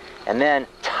 Okay? And then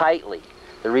tightly.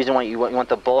 The reason why you want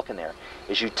the bulk in there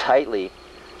is you tightly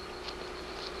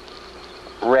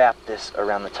wrap this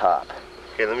around the top.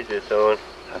 Okay, let me do this other one.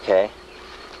 Okay?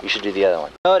 You should do the other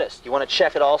one. Notice, you want to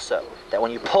check it also, that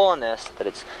when you pull on this, that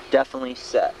it's definitely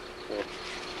set.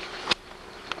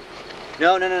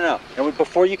 No. And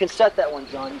before you can set that one,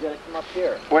 John, you got to come up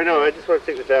here. Wait, no, I just want to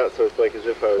take this out so it's like as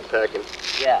if I was packing.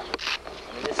 Yeah.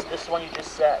 I mean, this one you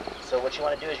just set. So what you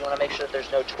want to do is you want to make sure that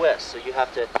there's no twist. So you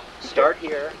have to start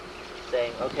here,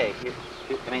 saying, okay,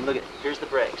 look at, here's the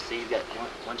brake. See, you've got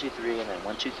 1, 2, 3, and then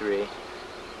 1, 2, 3.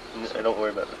 I don't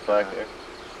worry about the flag there.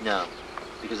 No,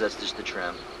 because that's just the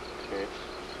trim. Okay.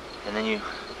 And then you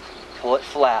pull it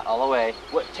flat all the way.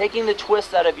 Taking the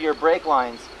twist out of your brake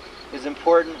lines is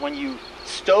important when you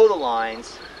stow the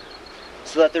lines,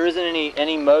 so that there isn't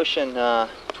any motion,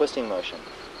 twisting motion.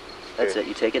 That's it.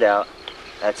 You take it out.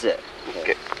 That's it.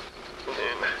 Okay.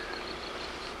 And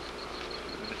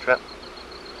the trap.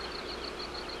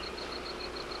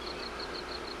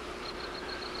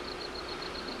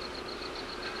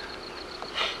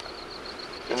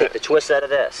 You take the twist out of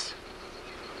this.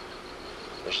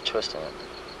 There's a twist in it.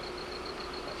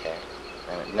 Okay.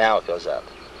 And now it goes up.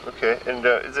 Okay. And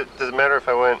does it matter if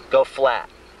I went Go flat.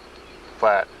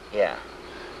 flat? Yeah.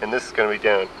 And this is going to be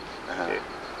down. Okay.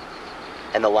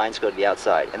 And the lines go to the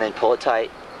outside. And then pull it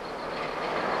tight.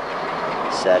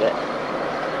 Set it.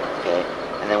 Okay.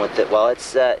 And then while it's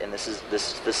set, and this is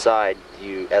the side,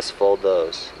 you S-fold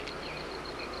those.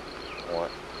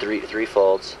 3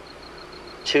 folds.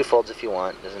 2 folds if you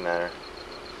want. Doesn't matter.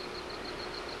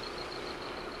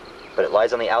 But it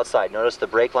lies on the outside. Notice the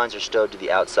brake lines are stowed to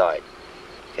the outside.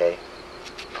 Okay.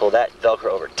 Pull that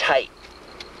Velcro over tight.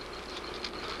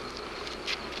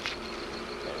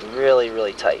 Really,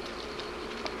 really tight.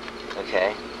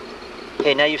 Okay.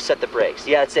 Okay, now you've set the brakes.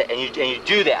 Yeah, that's it. And you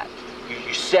do that.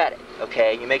 You set it.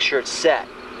 Okay. You make sure it's set.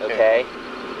 Okay.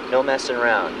 No messing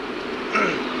around.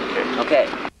 Okay.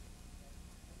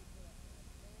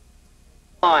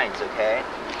 Lines. Okay.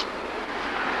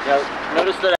 Now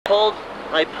notice that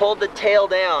when I pulled the tail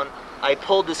down, I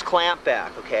pulled this clamp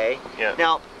back. Okay. Yeah.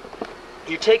 Now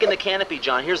you're taking the canopy,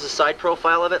 John. Here's the side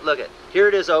profile of it. Look at. Here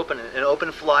it is open, an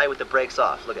open fly with the brakes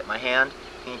off. Look at my hand.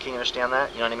 Can you understand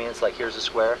that? You know what I mean? It's like here's a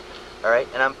square. All right,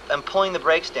 and I'm pulling the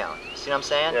brakes down. See what I'm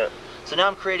saying? Yeah. So now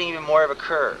I'm creating even more of a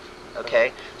curve.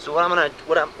 Okay. So what I'm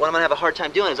gonna have a hard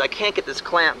time doing is I can't get this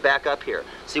clamp back up here.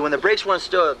 See, when the brakes weren't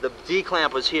stowed, the D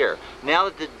clamp was here. Now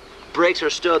that the brakes are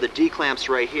stowed, the D clamp's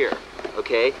right here.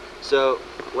 Okay. So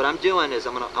what I'm doing is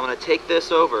I'm gonna take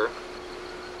this over.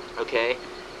 Okay.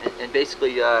 And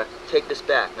basically take this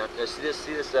back. Now see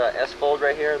this S-fold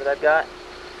right here that I've got?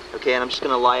 Okay, and I'm just going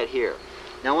to lie it here.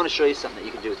 Now I want to show you something that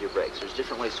you can do with your brakes. There's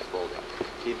different ways to fold it.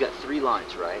 So you've got 3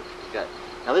 lines, right?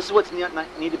 Now this is what's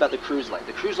neat about the cruise light.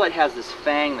 The cruise light has this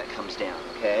fang that comes down,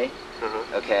 okay?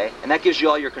 Okay, and that gives you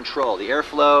all your control. The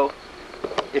airflow.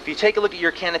 If you take a look at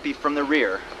your canopy from the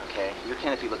rear, okay, your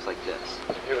canopy looks like this.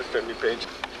 Here, let's start a new page.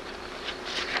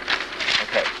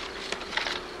 Okay.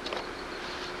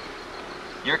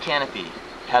 Your canopy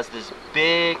has this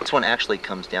big, this one actually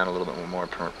comes down a little bit more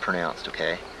pronounced,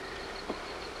 okay?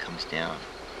 Comes down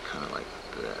kind of like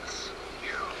this.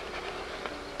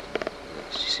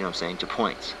 You see what I'm saying? To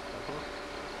points.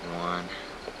 1,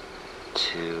 2,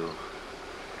 3.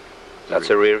 That's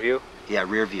a rear view? Yeah,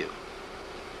 rear view.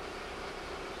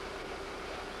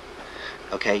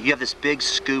 Okay, you have this big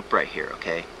scoop right here,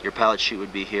 okay? Your pilot chute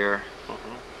would be here,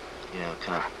 you know,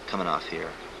 kind of coming off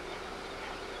here.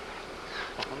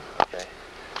 Okay.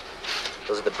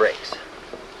 Those are the brakes.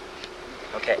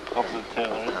 Okay. Open the tail,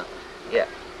 right? Yeah.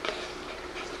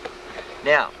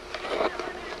 Now,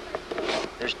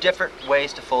 There's different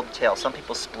ways to fold the tail. Some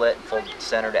people split and fold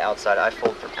center to outside. I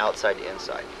fold from outside to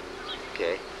inside.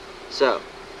 Okay, so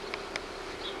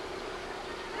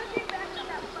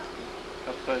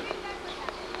Outside.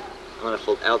 I'm going to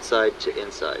fold outside to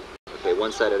inside. Okay,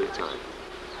 one side at a time.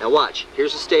 Now watch,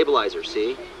 here's the stabilizer,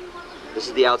 see? This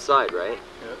is the outside, right?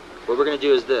 Yeah. What we're going to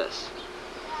do is this.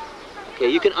 Okay,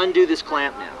 you can undo this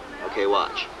clamp now. Okay,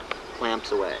 watch.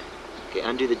 Clamps away. Okay,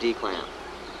 undo the D-clamp.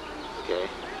 Okay.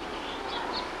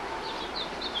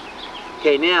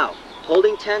 Okay, now,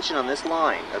 holding tension on this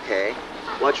line, okay?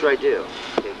 Watch what I do.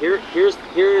 Okay,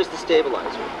 here is the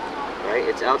stabilizer, right?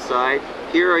 It's outside.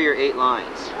 Here are your 8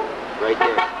 lines, right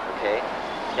there, okay?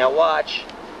 Now watch,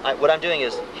 what I'm doing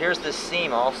is, here's this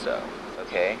seam also,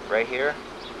 okay? Right here.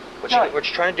 What you're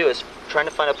trying to do is trying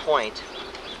to find a point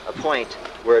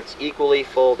where it's equally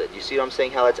folded. You see what I'm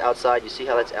saying? How that's outside? You see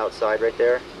how that's outside right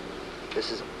there?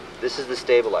 This is the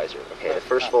stabilizer. Okay, the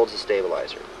first fold's the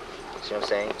stabilizer. See what I'm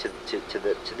saying?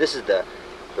 This is the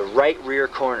right rear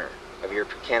corner of your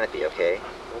canopy. Okay.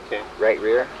 Okay. Right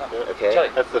rear. Yeah. Okay.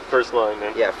 That's the first line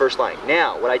then. Yeah, first line.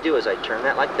 Now what I do is I turn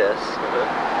that like this. Okay.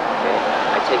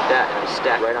 I take that and I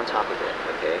stack right on top of it.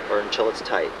 Okay. Or until it's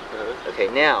tight. Okay.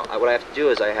 Now what I have to do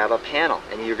is I have a panel,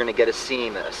 and you're going to get a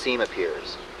seam. A seam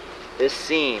appears. This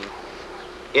seam,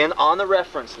 on the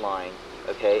reference line,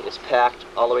 okay, is packed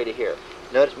all the way to here.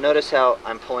 Notice how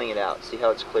I'm pulling it out. See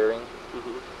how it's clearing?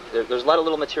 There's a lot of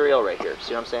little material right here.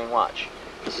 See what I'm saying? Watch.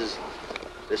 This is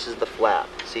the flap.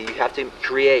 See, you have to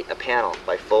create a panel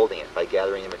by folding it, by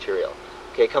gathering the material.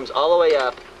 Okay, it comes all the way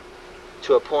up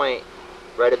to a point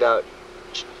right about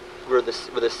where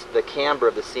the camber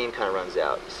of the seam kind of runs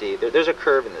out. See, there's a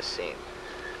curve in this seam.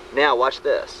 Now watch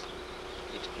this.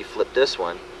 You flip this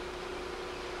one,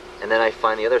 and then I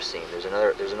find the other seam. There's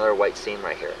another white seam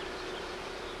right here.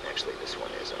 Actually, this one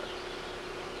is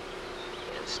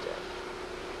a hand step.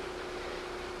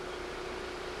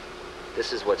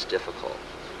 This is what's difficult.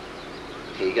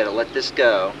 Okay, you gotta let this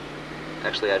go.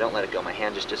 Actually, I don't let it go. My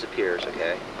hand just disappears,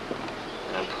 okay?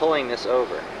 And I'm pulling this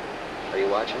over. Are you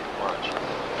watching? Watch.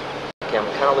 Okay, I'm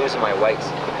kind of losing my whites.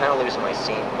 I'm kind of losing my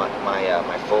seam,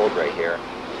 my fold right here.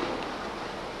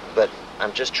 But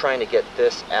I'm just trying to get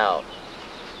this out,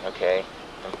 okay?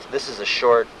 And this is a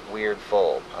short, weird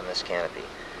fold on this canopy.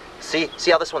 See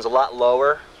how this one's a lot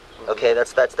lower? Okay,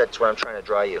 that's where I'm trying to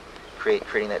draw you,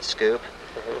 creating that scoop.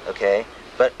 Okay,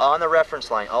 but on the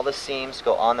reference line, all the seams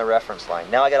go on the reference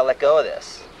line. Now I gotta let go of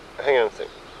this. Hang on a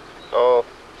second. All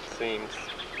seams.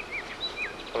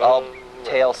 All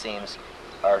tail seams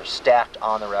are stacked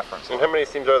on the reference line. And how many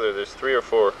seams are there? There's 3 or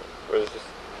 4. Or is this...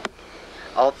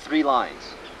 All 3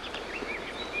 lines.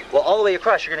 Well, all the way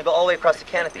across. You're gonna go all the way across the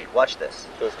canopy. Watch this.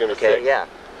 So it's gonna be okay, 6. yeah.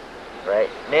 Right.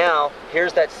 Now,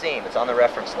 here's that seam. It's on the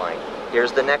reference line.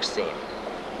 Here's the next seam.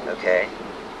 Okay.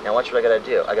 Now watch what I gotta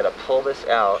do. I gotta pull this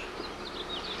out.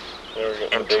 Now we're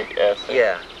getting a big ass thing.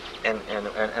 Yeah.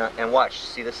 And watch.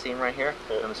 See this seam right here?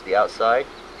 Yeah. Notice the outside.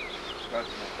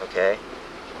 Okay.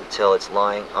 Until it's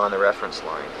lying on the reference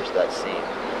line. There's that seam.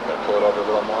 Gonna pull it over a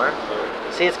little more.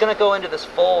 Yeah. See, it's gonna go into this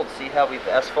fold. See how we've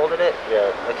S-folded it?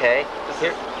 Yeah. Okay.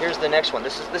 Here's the next one.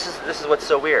 This is what's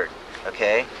so weird.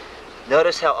 Okay.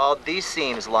 Notice how all these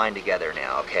seams line together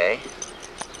now. Okay.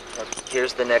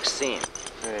 Here's the next seam.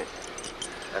 Right.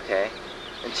 Okay.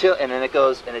 And then it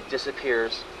goes and it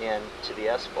disappears into the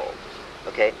S-fold.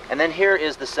 Okay. And then here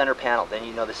is the center panel. Then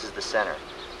you know this is the center.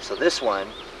 So this one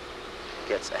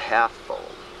gets a half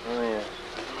fold. Oh yeah.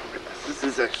 This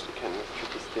is actually kind of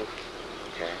tricky stuff.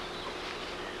 Okay.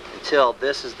 Until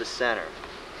this is the center.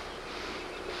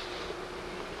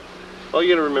 All you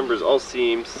gotta remember is all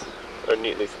seams are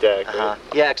neatly stacked. Right?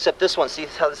 Yeah, except this one. See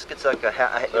how this gets like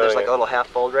there's like a little half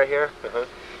fold right here?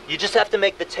 You just have to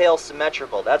make the tail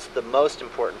symmetrical. That's the most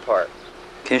important part.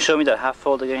 Can you show me that half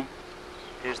fold again?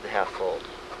 Here's the half fold.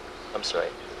 I'm sorry.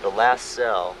 The last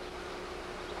cell.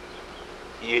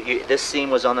 This seam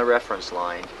was on the reference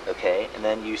line, okay? And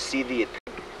then you see the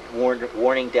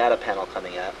warning data panel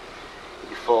coming up.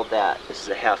 You fold that. This is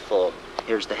a half fold.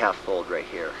 Here's the half fold right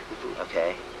here,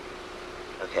 okay?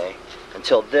 Okay?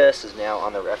 Until this is now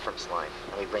on the reference line.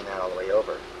 And we bring that all the way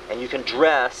over. And you can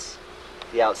dress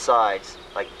the outsides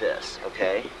like this,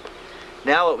 okay?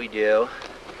 Now what we do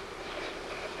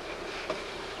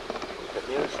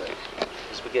The other side.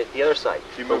 is we get the other side.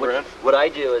 Do you move around? What I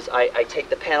do is I take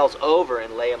the panels over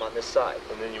and lay them on this side.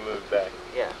 And then you move back.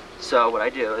 Yeah. So what I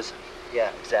do is,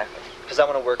 yeah, exactly. Because I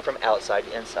want to work from outside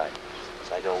to inside.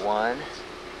 So I go one,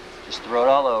 just throw it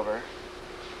all over,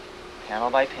 panel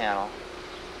by panel,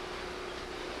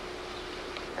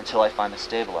 until I find the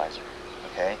stabilizer.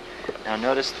 Okay. Now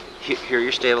notice here are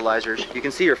your stabilizers. You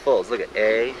can see your folds. Look at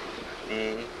A,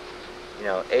 B, you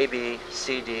know, A, B,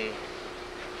 C, D.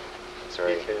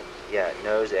 Sorry. Okay. Yeah,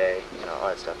 nose A, you know, all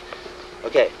that stuff.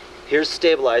 Okay, here's the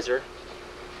stabilizer.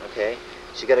 Okay,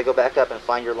 so you got to go back up and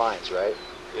find your lines, right?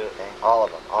 Yeah. Okay, all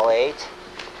of them, all 8.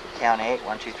 Count 8.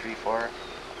 1, 2, 3, 4.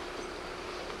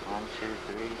 1, 2,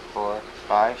 3, 4,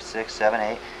 5, 6, 7,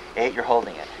 8. 8, you're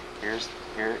holding it. Here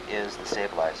is the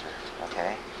stabilizer.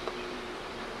 Okay.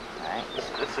 All right.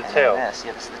 It's the And tail, then this,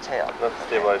 yeah, this is the tail. not the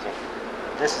stabilizer.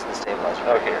 This is the stabilizer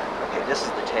right Okay. here. Okay, this is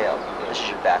the tail. This is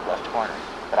your back left corner.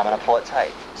 But I'm going to pull it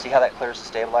tight. See how that clears the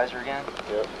stabilizer again?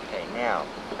 Yep. Okay, now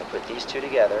I put these two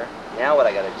together. Now what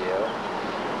I got to do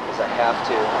is I have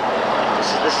to.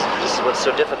 This is what's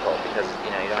so difficult because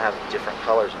you know you don't have different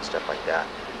colors and stuff like that.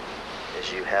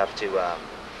 Is you have to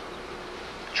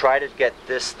try to get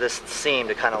this seam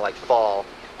to kind of like fall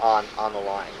on the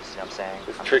lines. You know what I'm saying?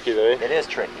 It's tricky though, eh? It is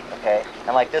tricky, okay?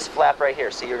 And like this flap right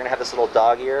here, see you're gonna have this little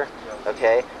dog ear,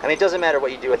 okay? I mean, it doesn't matter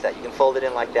what you do with that. You can fold it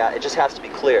in like that. It just has to be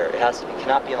clear. It has to be,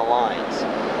 cannot be in the lines.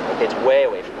 Okay, it's way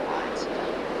away from the lines,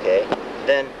 okay?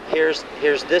 Then here's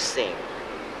this seam.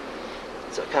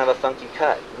 It's a kind of a funky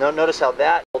cut. Notice how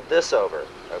that fold this over,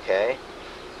 okay?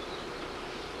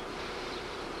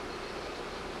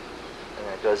 And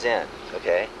then it goes in,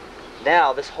 okay?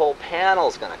 Now this whole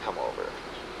panel's gonna come over.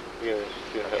 Yeah.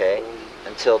 Okay,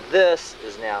 until this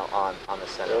is now on the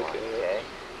center line, Okay.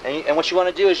 okay? And what you want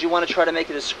to do is you want to try to make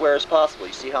it as square as possible.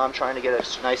 You see how I'm trying to get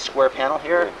a nice square panel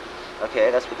here? Yeah. Okay,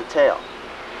 that's with the tail,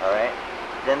 all right?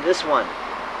 Then this one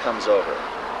comes over,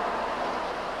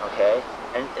 okay?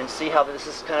 And see how this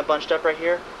is kind of bunched up right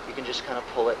here? You can just kind of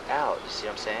pull it out. You see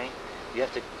what I'm saying? You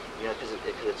have to, you know, because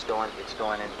it's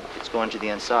going to the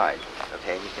inside,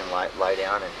 okay? You can lie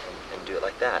down and do it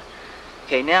like that.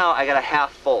 Okay, now I got a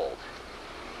half fold.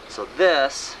 So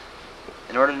this,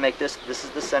 in order to make this is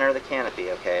the center of the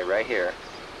canopy, okay, right here.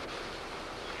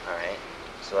 All right,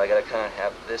 so I got to kind of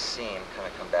have this seam kind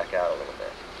of come back out a little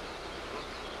bit.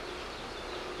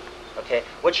 Okay,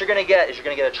 what you're going to get is you're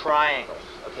going to get a triangle.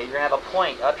 Okay, you're going to have a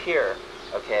point up here,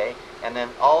 okay, and then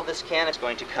all of this canopy is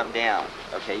going to come down.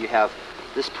 Okay, you have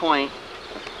this point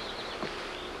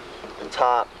on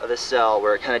top of the cell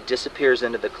where it kind of disappears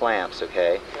into the clamps,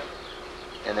 okay?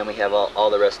 And then we have all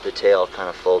the rest of the tail kind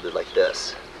of folded like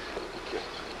this.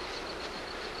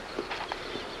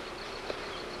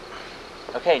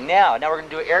 Okay, now we're going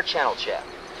to do an air channel check.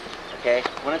 Okay,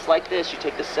 when it's like this, you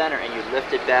take the center and you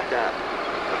lift it back up.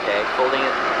 Okay, folding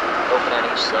it open on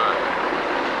each side.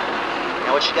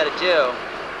 Now what you got to do,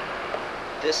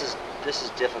 this is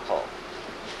difficult.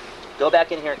 Go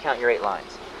back in here and count your 8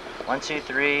 lines. 1, 2,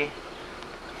 3,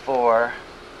 4,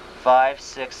 5,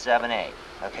 6, 7, 8.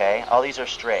 Okay, all these are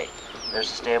straight. There's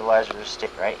the stabilizer, there's straight,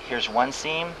 right? Here's one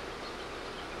seam,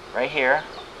 right here.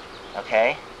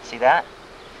 Okay, see that?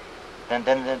 Then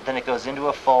it goes into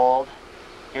a fold.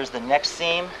 Here's the next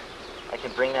seam. I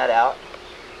can bring that out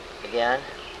again,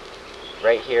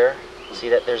 right here. See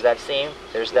that? There's that seam.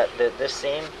 There's this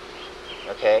seam.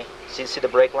 Okay, see the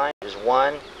break line? There's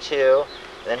 1, 2,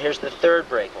 and then here's the third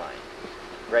break line,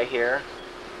 right here.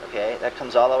 Okay, that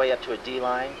comes all the way up to a D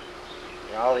line.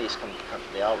 And all these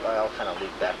they all kind of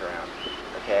loop back around,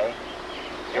 okay?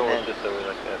 You And don't want then, this over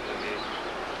like that, maybe.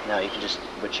 no, you can just,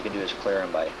 what you can do is clear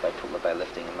them by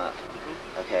lifting them up,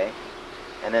 okay?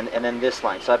 And then this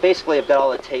line. So basically I've got all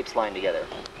the tapes lined together.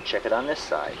 Check it on this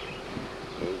side.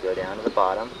 Okay, you go down to the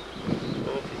bottom. I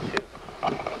only see 2.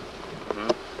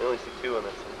 I only see 2 on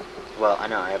this one. Well, I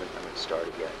know, I haven't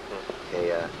started yet.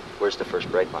 Okay, where's the first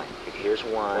break line? Here's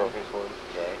 1. Oh, here's 1.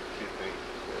 Okay. 2, 3.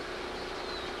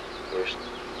 Here's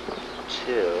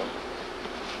 2.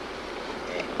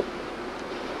 Okay.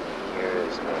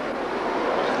 Here's 1.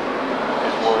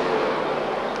 Here's 1.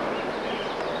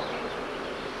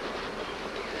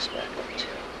 Pick this back up 2.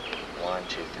 1,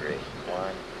 2, 3.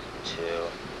 1, 2,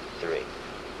 3.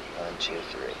 1, 2,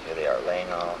 3. Here they are, laying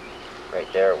all right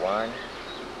there. 1,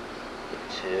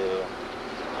 2,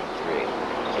 3.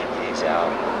 Take these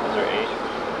out. Those are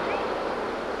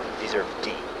 8. These are D.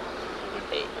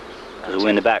 8. There's a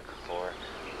in the back. 4.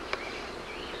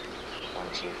 1,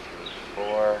 2, 3,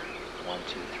 4. 1,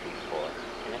 2, 3, 4.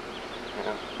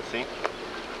 Yeah. See?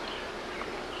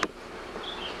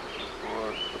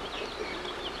 4.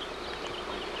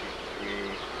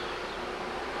 3.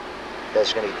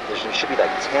 There's gonna be, there should be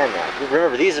like 10 now.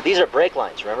 Remember, these are brake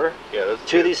lines. Remember, Yeah, those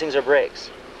 2 of these things are brakes.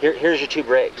 Here's your 2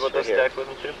 brakes. You want right those here. stacked with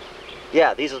them too?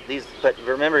 Yeah, these. But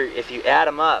remember, if you add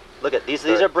them up, look at these.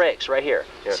 These Right. are brakes right here.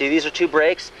 Yeah. See, these are 2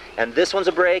 brakes, and this one's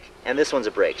a brake, and this one's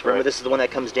a brake. Remember, Right. this is the one that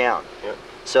comes down. Yeah.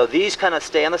 So these kind of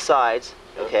stay on the sides.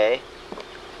 Yeah. Okay.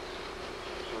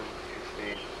 1, 2,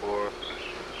 3, 4.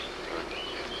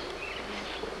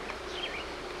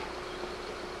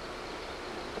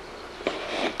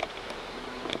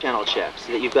 panel check.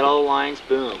 See that you've got all the lines?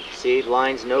 Boom. See,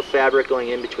 lines, no fabric going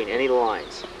in between any of the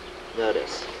lines.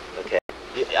 Notice. Okay.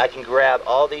 I can grab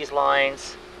all these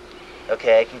lines.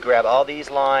 Okay, I can grab all these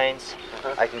lines.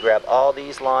 I can grab all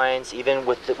these lines, even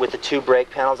with the 2 brake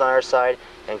panels on our side,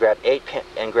 and grab 8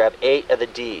 of the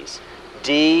D's.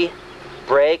 D,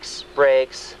 brakes,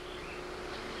 brakes.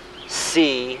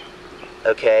 C,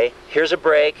 okay. Here's a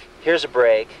brake. Here's a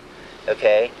brake.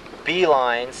 Okay. B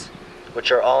lines,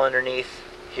 which are all underneath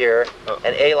here,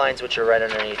 and A lines, which are right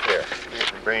underneath here.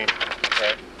 Brain.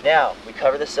 Okay. Now we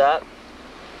cover this up,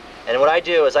 and what I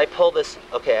do is I pull this.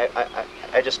 Okay,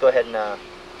 I just go ahead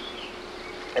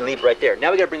and leave it right there.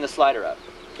 Now we got to bring the slider up.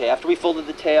 Okay. After we folded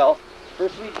the tail,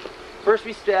 first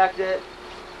we stacked it,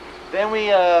 then we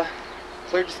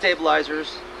cleared the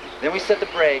stabilizers, then we set the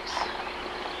brakes,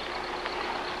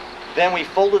 then we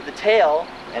folded the tail,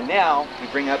 and now we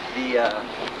bring up the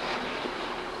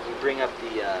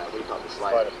what do you call it, the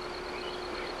slider.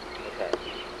 Okay.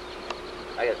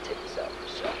 I gotta take this out for a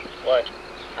sec. Why?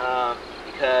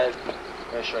 Because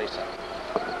I'm gonna show you something.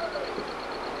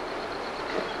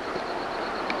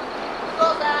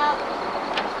 Goes out.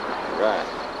 Right.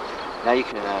 Now you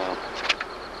can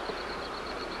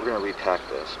we're gonna repack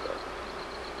this, but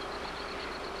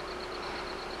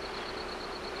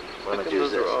what I'm gonna do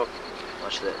is this.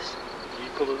 Watch this. You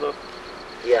pull those off?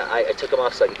 Yeah, I took them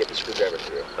off so I could get the screwdriver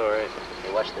through. Alright.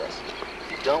 Okay, watch this.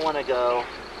 If you don't want to go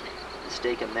and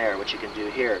stake them there, what you can do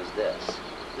here is this.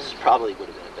 This is probably would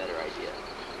have been a better idea.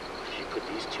 If you put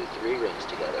these 2 3 rings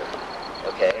together,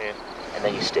 okay, and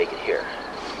then you stake it here.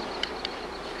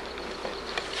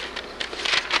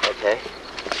 Okay,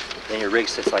 then your rig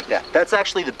sits like that. That's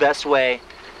actually the best way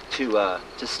to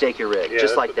stake your rig,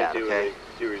 just like that. Okay.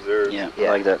 Do reserves. Yeah, Yeah.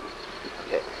 I like that.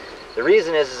 Okay. The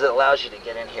reason is it allows you to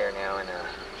get in here now and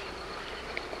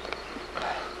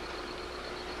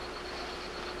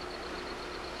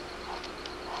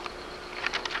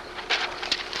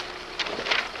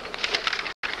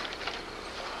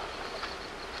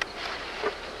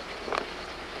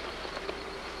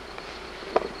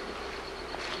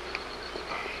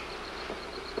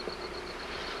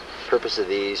purpose of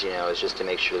these, is just to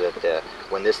make sure that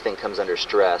when this thing comes under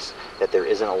stress, that there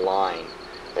isn't a line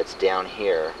that's down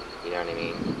here, you know what I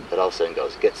mean, that all of a sudden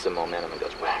gets some momentum and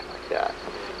goes whack like that.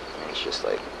 And it's just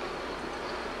like,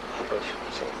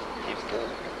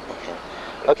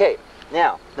 okay,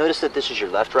 now, notice that this is your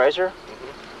left riser,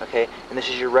 okay, and this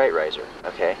is your right riser,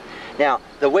 okay. Now,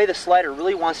 the way the slider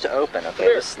really wants to open, okay,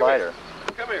 this slider.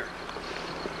 Come here.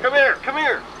 Come here. Come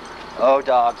here. Oh,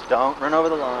 dogs, don't run over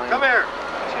the line. Come here.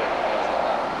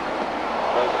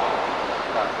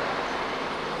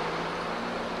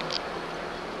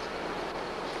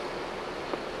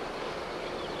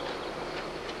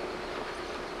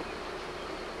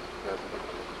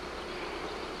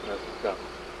 Go.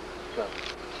 Go.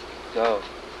 Go.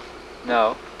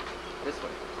 No. This way.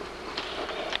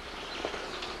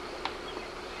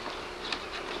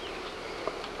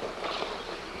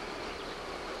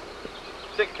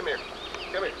 Dick, come here.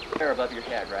 Come here. Hair above your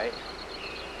head, right?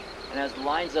 And as the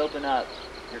lines open up,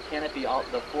 your canopy,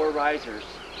 the 4 risers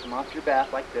come off your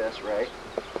back like this, right?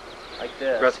 Like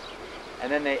this. Rosie.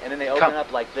 And then they open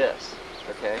up like this.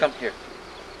 Okay? Come here.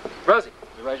 Rosie.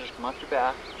 The risers come off your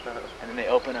back, and then they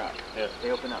open up. Yeah. They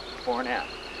open up, fore and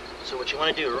aft. So what you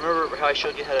want to do, remember how I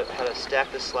showed you how to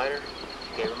stack this slider?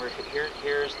 Okay, remember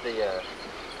here's the,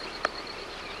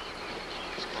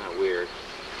 it's kind of weird,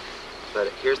 but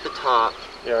here's the top.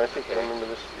 Yeah, I think I remember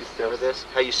this. Remember this?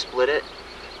 How you split it?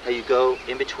 How you go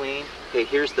in between? Okay,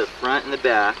 here's the front and the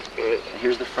back, and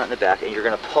here's the front and the back, and you're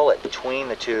going to pull it between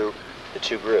the two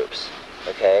groups,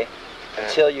 okay?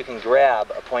 Until you can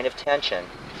grab a point of tension.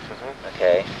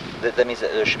 Okay, that means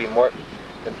that there should be more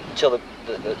until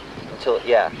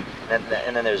yeah, and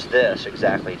then there's this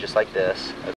exactly just like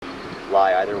this,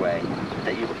 lie either way.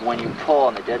 That when you pull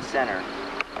in the dead center,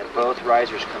 that both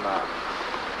risers come up.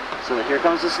 So that here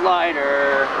comes the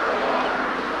slider.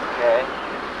 Okay.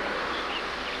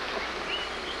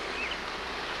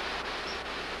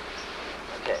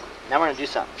 Okay. Now we're gonna do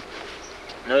something.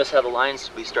 Notice how the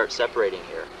lines we start separating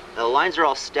here. Now the lines are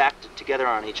all stacked together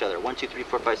on each other. 1, 2, 3,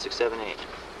 4, 5, 6, 7, 8.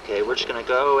 Okay, we're just going to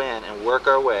go in and work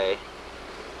our way.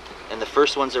 And the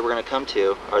first ones that we're going to come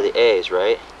to are the A's,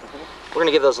 right? We're going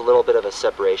to give those a little bit of a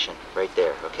separation right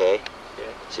there, okay?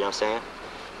 See what I'm saying?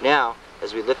 Now,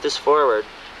 as we lift this forward,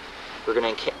 we're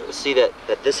going to see that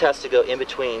this has to go in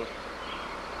between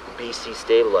the BC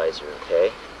stabilizer, okay?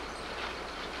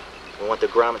 We want the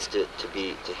grommets to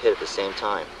hit at the same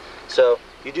time. So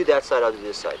you do that side, I'll do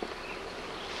this side.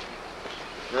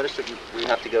 Notice that we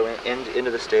have to go into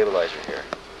the stabilizer here.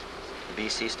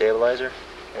 BC stabilizer.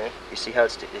 Okay. You see how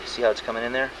it's coming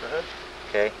in there? Uh-huh.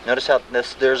 Okay. Notice how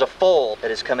there's a fold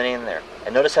that is coming in there,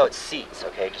 and notice how it seats.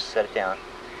 Okay, just set it down,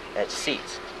 and it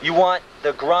seats. You want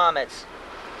the grommets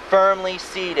firmly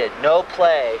seated, no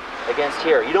play against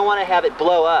here. You don't want to have it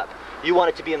blow up. You want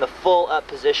it to be in the full up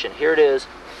position. Here it is,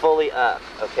 fully up.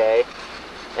 Okay.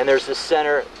 And there's this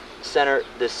center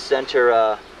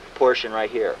portion right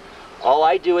here. All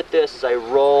I do with this is I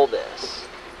roll this.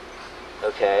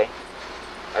 Okay.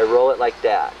 I roll it like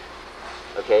that.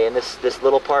 Okay, and this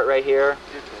little part right here,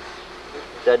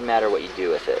 doesn't matter what you do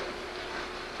with it.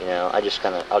 You know, I'll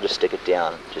just stick it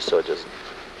down just so it doesn't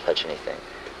touch anything.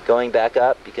 Going back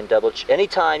up, you can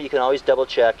anytime you can always double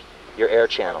check your air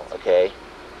channel, okay?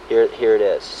 Here it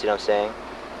is. See what I'm saying?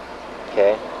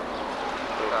 Okay.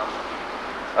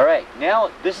 All right,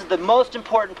 now this is the most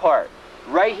important part.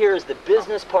 Right here is the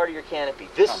business part of your canopy.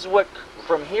 This is what,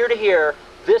 from here to here,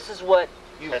 this is what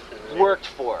you've worked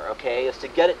for, okay, is to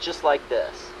get it just like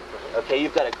this. Okay,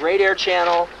 you've got a great air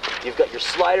channel, you've got your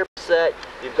slider set,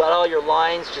 you've got all your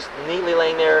lines just neatly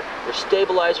laying there, your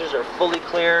stabilizers are fully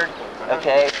cleared,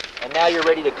 okay, and now you're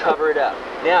ready to cover it up.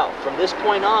 Now, from this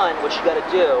point on, what you gotta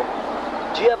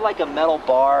do you have like a metal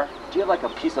bar? Do you have like a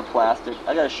piece of plastic?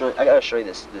 I gotta show you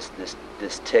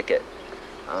this ticket.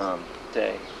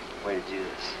 Way to do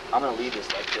this. I'm gonna leave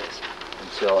this like this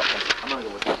until I'm gonna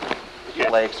go with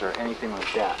flakes or anything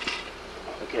like that.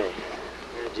 Okay,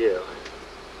 what we're gonna do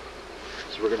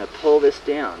is we're gonna pull this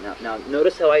down. Now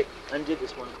notice how I undid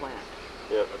this one clamp.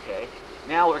 Yep. Okay.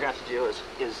 Now what we're gonna have to do is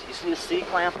you see the C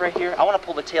clamp right here? I want to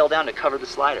pull the tail down to cover the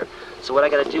slider. So what I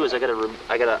gotta do is I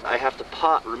have to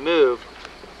remove.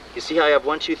 You see how I have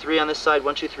 1, 2, 3 on this side,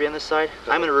 1, 2, 3 on this side?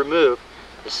 I'm gonna remove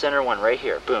the center one right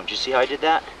here. Boom. Do you see how I did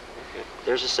that? Okay.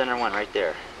 There's the center one right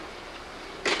there.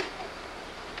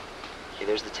 Okay,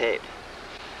 there's the tape.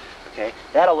 Okay,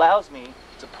 that allows me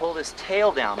to pull this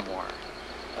tail down more,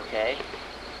 okay,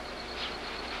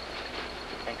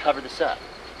 and cover this up.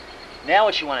 Now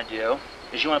what you want to do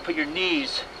is you want to put your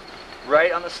knees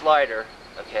right on the slider,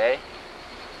 okay?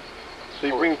 So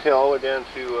you bring the tail all the way down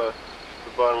to the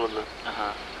bottom of the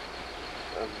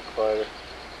slider.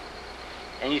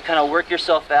 And you kind of work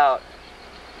yourself out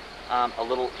a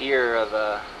little ear of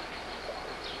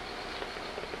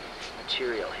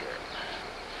material here.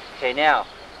 Okay, now,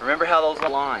 remember how those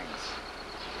lines,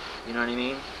 you know what I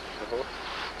mean?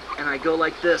 And I go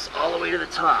like this all the way to the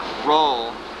top.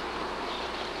 Roll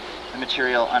the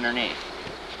material underneath.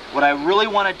 What I really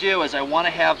want to do is I want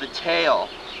to have the tail,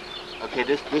 okay,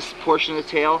 this portion of the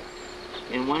tail,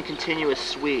 in one continuous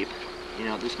sweep, you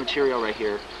know, this material right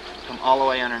here, come all the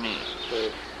way underneath.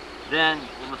 Okay. Then,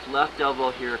 with left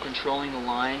elbow here, controlling the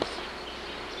lines,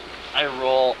 I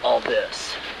roll all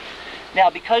this. Now,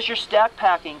 because you're stack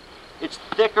packing, it's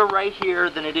thicker right here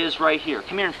than it is right here.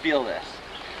 Come here and feel this.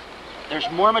 There's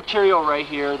more material right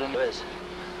here than there is.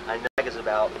 My bag is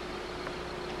about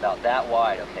that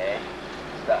wide, okay?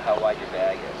 It's about how wide your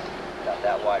bag is. About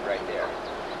that wide right there.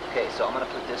 Okay, so I'm gonna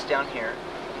put this down here.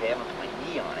 Okay, I'm gonna put my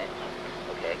knee on it.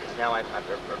 Okay, because now I've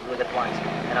really got the lines.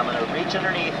 And I'm gonna reach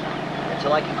underneath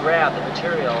until I can grab the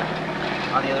material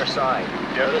on the other side.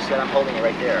 Yep. Notice that I'm holding it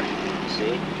right there. You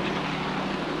see?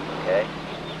 Okay.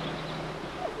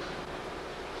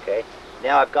 Okay,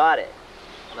 now I've got it.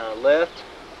 I'm going to lift,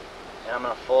 and I'm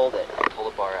going to fold it and pull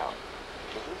the bar out.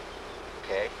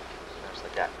 Okay, just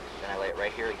like that. Then I lay it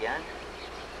right here again.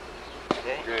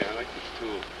 Okay, Great, I like this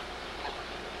tool.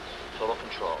 total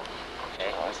control.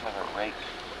 Okay, let's have a rake.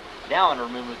 Now I'm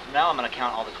going to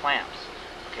count all the clamps.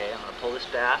 Okay, I'm going to pull this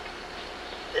back.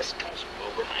 This comes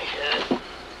over my head.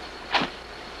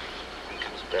 It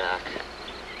comes back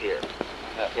here.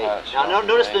 Okay, now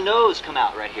notice the nose come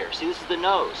out right here. See, this is the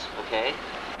nose, okay?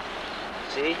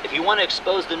 See, if you want to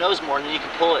expose the nose more, then you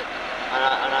can pull it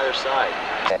on either side.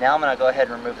 Okay, now I'm going to go ahead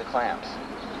and remove the clamps.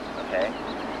 Okay,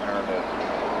 I'm going to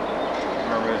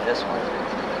remove this one.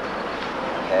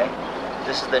 Okay,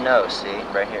 this is the nose, see,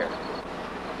 right here.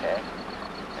 Okay,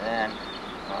 and then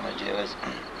what I'm going to do is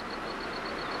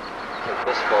take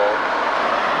this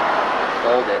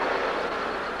fold it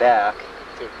back.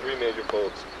 So 3 major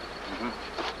folds.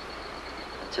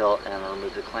 And I'll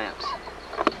remove the clamps.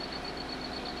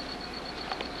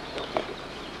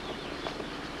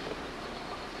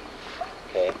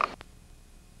 Okay.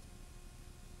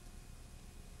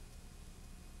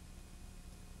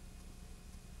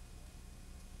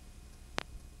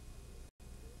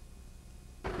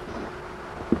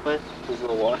 What? This is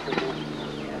a washer.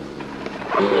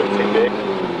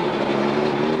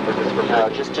 No,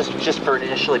 just for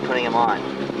initially putting them on,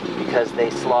 because they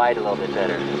slide a little bit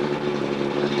better.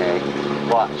 Okay,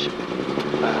 watch.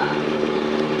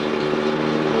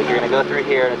 Move You're gonna go through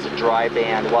here and it's a dry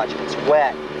band. Watch, if it's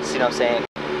wet, see what I'm saying?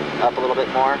 Up a little bit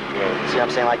more. Yeah. See what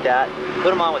I'm saying, like that?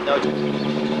 Put them on with no,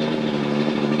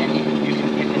 and you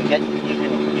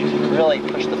can really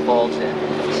push the folds in.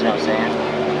 See what I'm saying?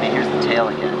 And here's the tail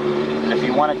again. And if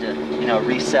you wanted to, you know,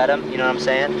 reset them, you know what I'm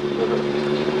saying?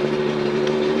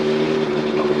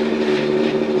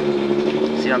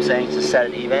 See what I'm saying? To set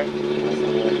it even.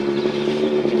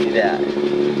 You can do that.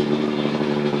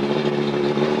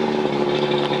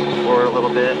 Forward a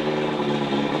little bit.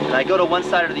 And I go to one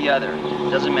side or the other.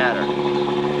 Doesn't matter.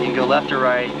 You can go left or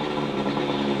right.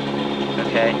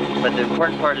 Okay. But the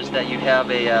important part is that you have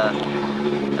a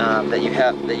that you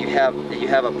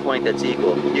have a point that's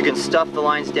equal. You can stuff the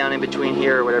lines down in between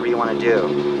here or whatever you want to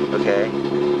do. Okay.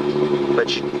 But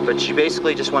you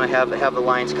basically just want to have the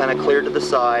lines kind of clear to the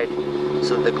side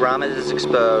so that the grommet is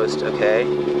exposed. Okay.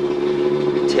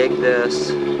 Take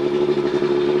this.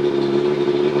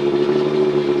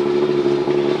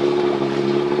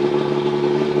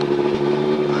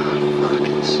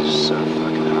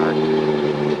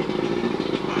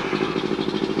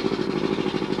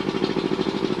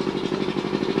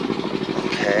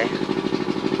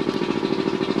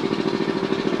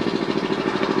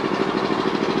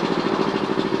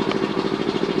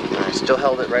 Still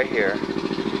held it right here.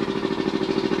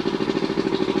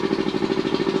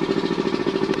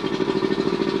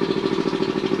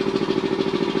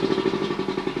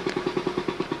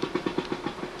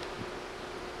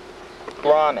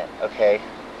 Grommet, okay.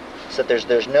 So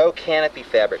there's no canopy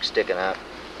fabric sticking up,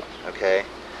 okay.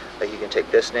 Like you can take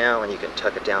this now and you can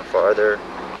tuck it down farther.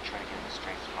 Try to get it as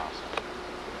straight as possible.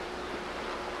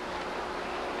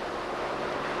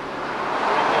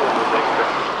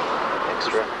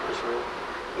 Extra.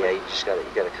 Yeah, you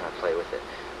gotta kind of play with it.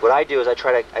 What I do is I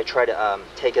try to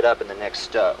take it up in the next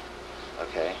stow.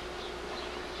 Okay.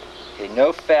 Okay.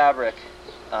 No fabric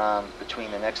between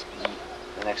the next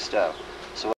stow.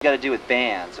 So what you got to do with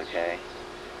bands, okay?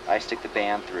 I stick the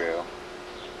band through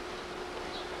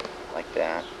like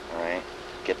that. All right.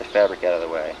 Get the fabric out of the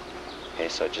way. Okay.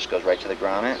 So it just goes right to the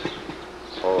grommet.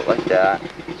 Hold it like that.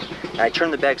 And I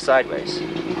turn the bag sideways.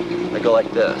 I go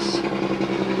like this.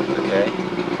 Okay.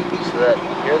 So that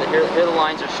here the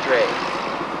lines are straight.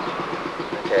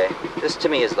 Okay, this to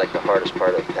me is like the hardest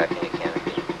part of packing a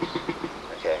canopy.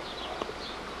 Okay.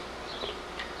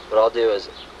 What I'll do is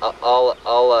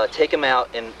I'll take them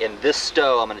out in this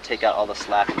stow. I'm going to take out all the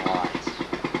slack in the lines.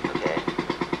 Okay.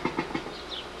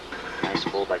 Nice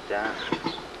fold like that.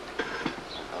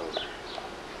 Over.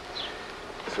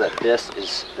 So that this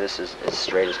is as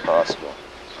straight as possible.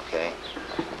 Okay.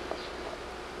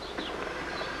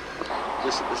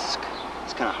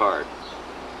 It's kind of hard.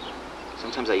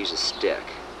 Sometimes I use a stick.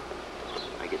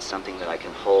 I get something that I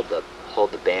can hold the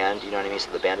band, you know what I mean, so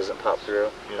the band doesn't pop through.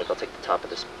 Yeah. Like I'll take the top of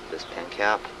this pen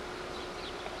cap.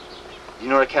 You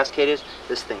know what a cascade is?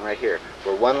 This thing right here,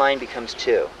 where one line becomes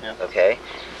two. Yeah. Okay?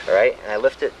 All right? And I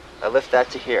lift that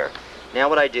to here. Now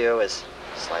what I do is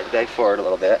slide the bag forward a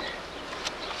little bit.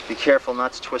 Be careful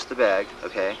not to twist the bag,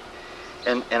 okay?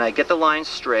 And I get the lines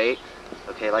straight,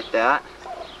 okay, like that.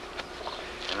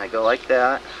 And I go like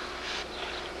that,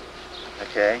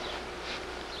 okay?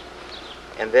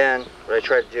 And then what I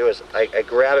try to do is I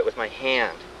grab it with my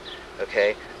hand,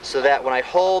 okay? So that when I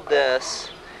hold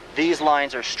this, these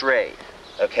lines are straight,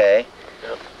 okay?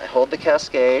 Yep. I hold the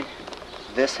cascade.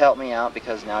 This helped me out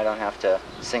because now I don't have to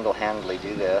single-handedly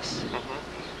do this,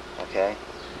 okay?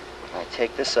 And I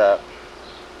take this up,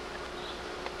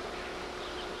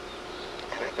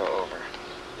 and I go over.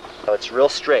 So it's real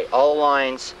straight. All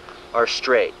lines are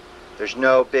straight. There's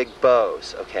no big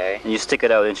bows, okay? And you stick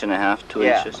it out 1.5 inches, 2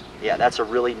 inches? Yeah, that's a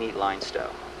really neat line stow,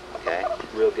 okay?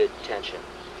 Real good tension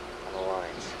on the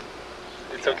lines.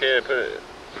 It's okay to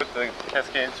put the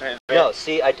cascades right there? No,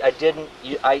 see, I didn't,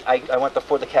 I went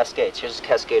before the cascades. Here's the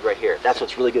cascade right here. That's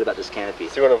what's really good about this canopy.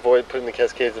 So you want to avoid putting the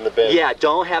cascades in the band? Yeah,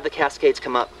 don't have the cascades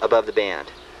come up above the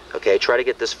band, okay? Try to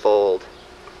get this fold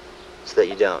so that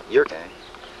you don't. You're okay.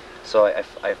 So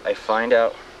I find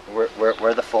out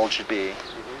where the fold should be.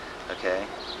 Okay,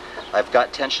 I've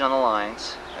got tension on the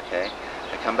lines. Okay,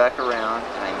 I come back around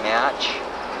and I match,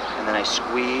 and then I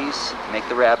squeeze, make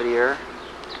the rabbit ear.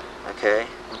 Okay,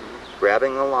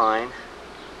 grabbing the line.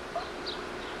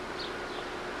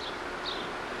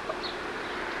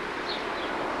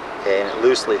 Okay, and it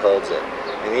loosely holds it.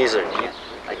 And these are,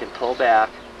 I can pull back.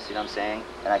 See what I'm saying?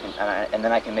 And and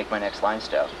then I can make my next line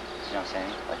stow. See what I'm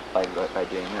saying? Like by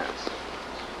doing this.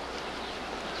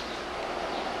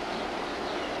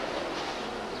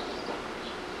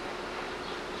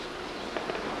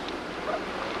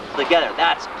 Together,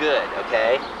 that's good,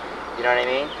 okay? You know what I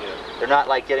mean? Yeah. They're not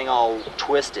like getting all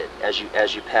twisted as you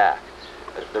pack.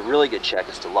 The really good check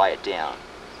is to lie it down,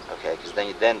 okay? Because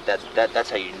then that's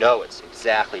how you know it's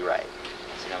exactly right.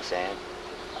 See what I'm saying?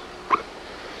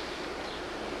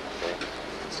 Okay.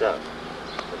 So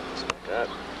put this back up.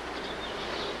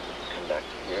 Come back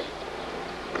to here.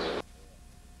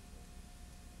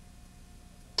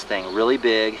 This thing really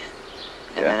big,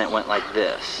 and then it went like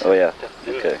this. Oh yeah.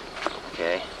 Okay.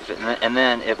 Okay. And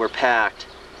then if we're packed,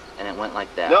 and it went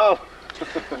like that. No!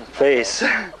 Face.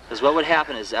 Because what would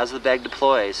happen is, as the bag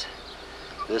deploys,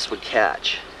 this would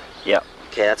catch. Yeah.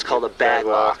 Okay, that's called a bag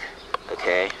lock.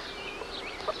 Okay.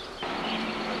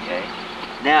 Okay.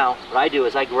 Now, what I do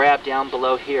is I grab down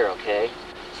below here, okay?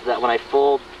 So that when I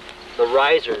fold the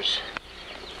risers,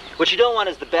 what you don't want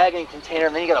is the bag in the container,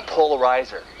 and then you gotta pull the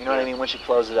riser. You know what I mean? Once you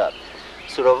close it up.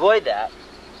 So to avoid that,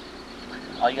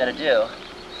 all you gotta do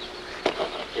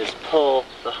is pull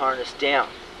the harness down.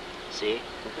 See?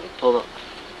 Pull the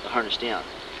harness down.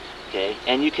 Okay?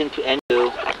 And you can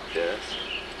do this.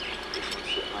 This one's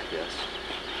sitting like this.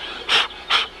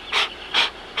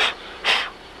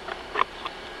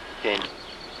 Okay.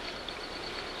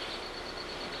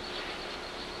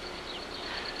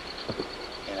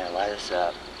 And I light this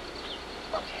up.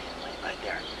 Okay, and lay it right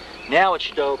there. Now it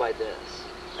should go by this.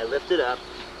 I lift it up.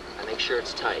 I make sure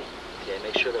it's tight. Okay,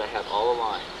 make sure that I have all the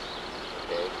lines.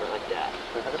 Okay, right like that.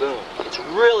 Boom. It's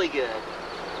really good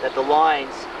that the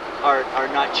lines are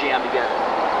not jammed together.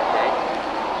 Okay?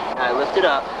 Now I lift it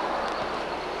up.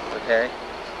 Okay?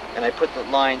 And I put the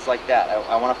lines like that.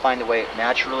 I want to find the way it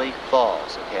naturally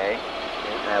falls. Okay?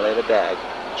 And I lay the bag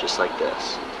just like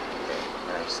this. Okay?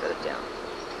 And I set it down.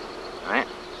 Alright?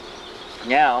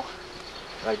 Now,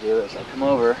 what I do is I come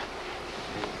over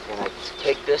and I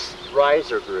take this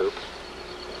riser group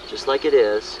just like it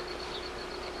is.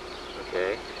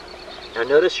 Okay. Now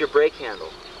notice your brake handle.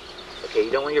 Okay,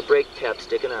 you don't want your brake tab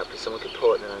sticking up because someone could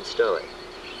pull it and then unstow it.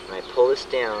 And I pull this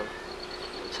down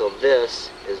until this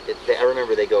is. I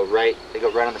remember they go right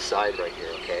on the side right here.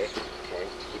 Okay. Okay.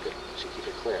 To keep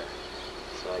it clear.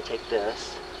 So I take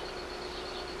this.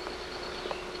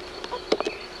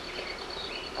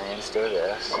 I unstow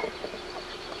this.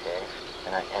 Okay.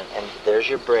 And there's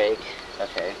your brake.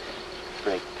 Okay.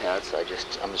 Brake pad, so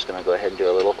I'm just gonna go ahead and do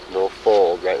a little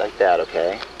fold right like that,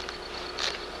 okay?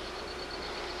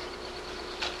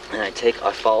 And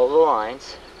I follow the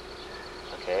lines,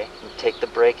 okay? And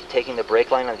taking the brake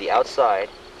line on the outside,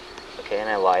 okay, and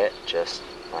I lie it just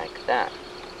like that,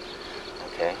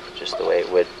 okay? Just the way it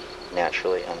would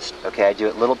naturally. Okay, I do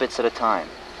it little bits at a time.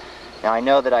 Now I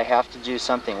know that I have to do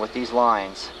something with these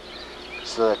lines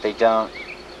so that they don't.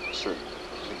 So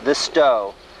this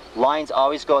stow. Lines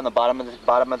always go in the bottom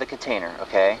of the container,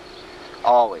 okay?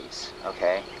 Always,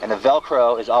 okay? And the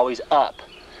Velcro is always up.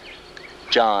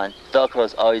 John, Velcro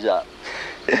is always up.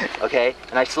 Okay?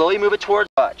 And I slowly move it towards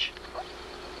watch.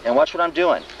 And watch what I'm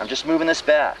doing. I'm just moving this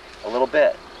back a little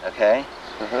bit, okay?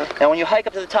 Now when you hike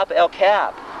up to the top of El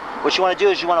Cap, what you want to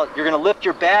do is you're going to lift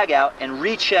your bag out and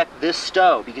recheck this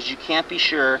stow because you can't be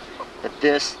sure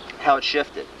that how it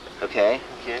shifted, okay?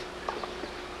 Okay.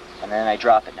 And then I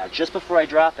drop it. Now just before I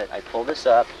drop it, I pull this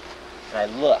up and I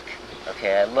look.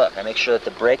 Okay, I look. I make sure that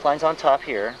the brake line's on top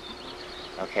here.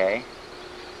 Okay.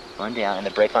 Going down, and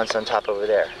the brake line's on top over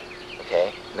there.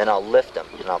 Okay. And then I'll lift them.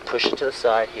 And I'll push it to the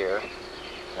side here.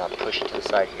 And I'll push it to the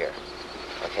side here.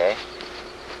 Okay.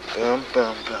 Boom,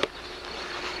 boom, boom.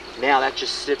 Now that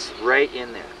just sits right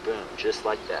in there. Boom, just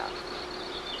like that.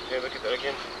 Okay, look at that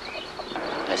again.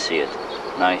 I see it.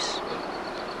 Nice.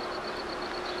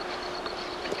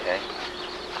 Okay.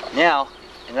 Now,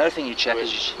 another thing you check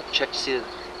is you check to see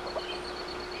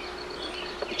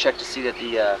that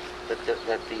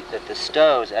the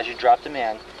stows, as you drop them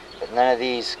in, that none of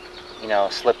these,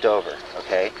 slipped over.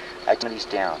 Okay. I put these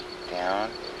down,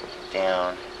 down,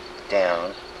 down,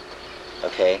 down.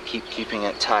 Okay. Keeping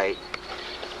it tight.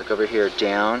 Look over here,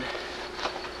 down.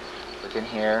 Look in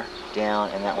here, down,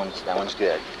 and that one's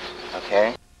good.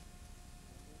 Okay.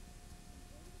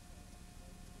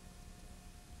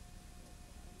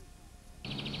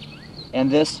 And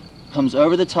this comes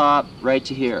over the top right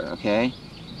to here, okay?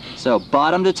 So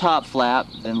bottom to top flap,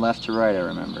 then left to right, I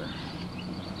remember.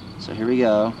 So here we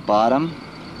go, bottom.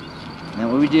 And then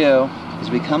what we do is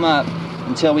we come up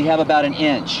until we have about an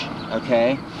inch,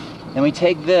 okay? Then we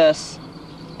take this,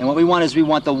 and what we want is we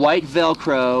want the white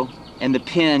Velcro and the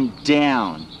pin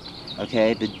down,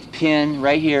 okay? The pin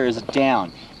right here is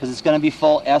down, because it's gonna be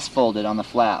full S-folded on the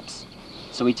flaps.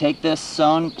 So we take this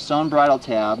sewn bridle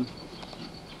tab,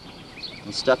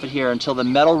 and stuff it here until the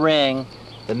metal ring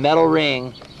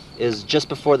is just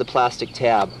before the plastic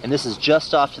tab, and this is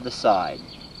just off to the side.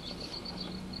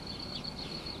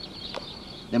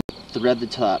 thread the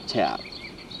top tab.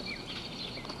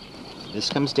 This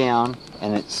comes down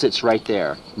and it sits right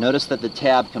there. Notice that the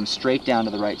tab comes straight down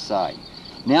to the right side.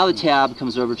 Now the tab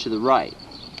comes over to the right.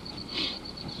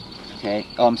 Okay,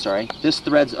 oh I'm sorry, this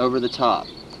thread's over the top.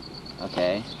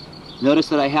 Okay, notice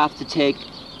that I have to take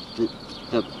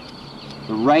the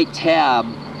right tab,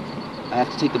 I have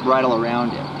to take the bridle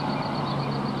around it.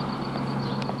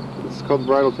 It's called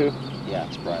bridle too? Yeah,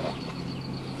 it's bridle.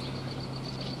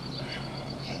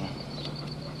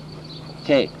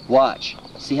 Okay, watch.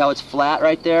 See how it's flat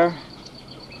right there?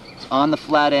 It's on the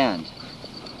flat end.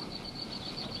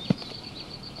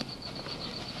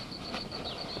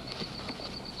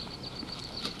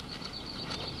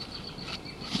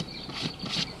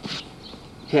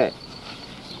 Okay,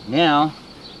 now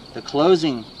the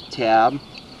closing tab,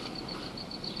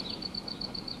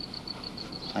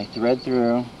 I thread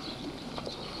through.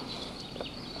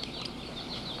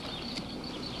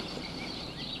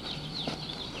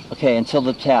 Okay, until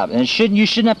the tab, and you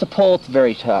shouldn't have to pull it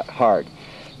very hard.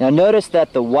 Now notice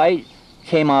that the white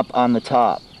came up on the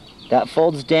top. That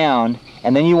folds down,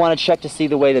 and then you want to check to see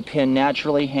the way the pin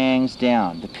naturally hangs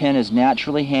down. The pin is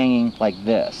naturally hanging like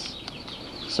this.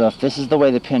 So if this is the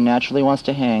way the pin naturally wants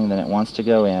to hang, then it wants to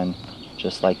go in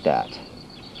just like that.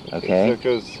 Okay? So it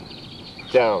goes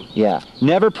down. Yeah.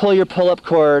 Never pull your pull-up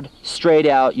cord straight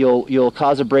out. You'll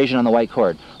cause abrasion on the white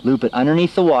cord. Loop it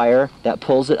underneath the wire. That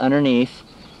pulls it underneath.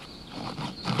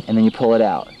 And then you pull it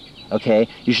out. Okay?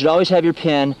 You should always have your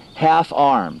pin half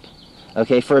armed.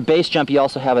 Okay? For a base jump, you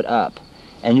also have it up.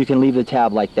 And you can leave the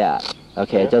tab like that.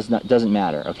 Okay? Yeah. It doesn't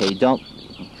matter. Okay? Don't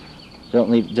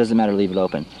leave, doesn't matter, leave it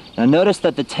open. Now notice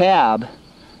that the tab,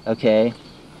 okay,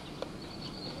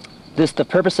 the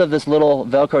purpose of this little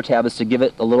Velcro tab is to give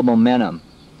it a little momentum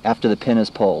after the pin is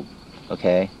pulled,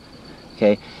 okay?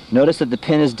 Okay, notice that the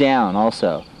pin is down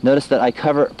also. Notice that I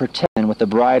protect with the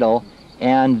bridle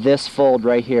and this fold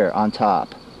right here on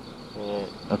top.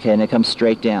 Okay, and it comes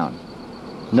straight down.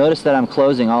 Notice that I'm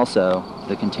closing also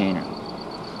the container.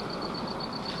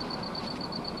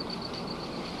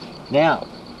 Now,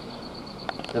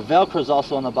 the Velcro is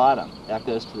also on the bottom. That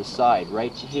goes to the side,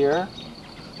 right to here.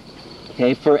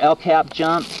 Okay, for El Cap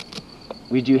jump,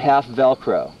 we do half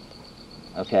Velcro.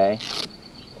 Okay,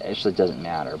 actually it doesn't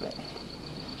matter, but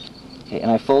okay.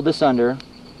 And I fold this under.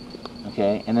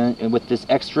 Okay, and then with this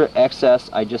extra excess,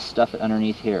 I just stuff it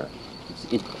underneath here.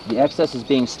 The excess is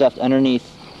being stuffed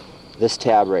underneath this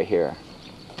tab right here.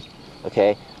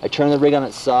 Okay, I turn the rig on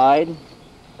its side,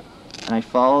 and I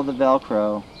follow the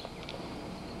Velcro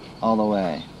all the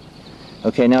way.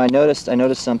 Okay, now I noticed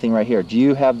something right here. Do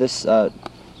you have this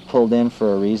pulled in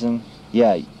for a reason?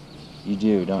 Yeah, you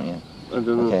do, don't you? I don't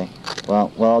know. Okay.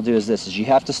 Well, what I'll do is this: you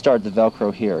have to start the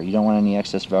Velcro here. You don't want any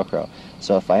excess Velcro.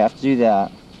 So if I have to do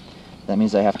that, that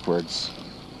means I have backwards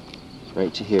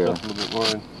right to here. Stuff a little bit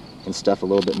more. And stuff a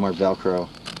little bit more Velcro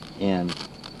in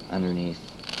underneath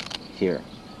here,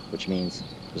 which means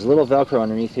there's a little Velcro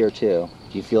underneath here too.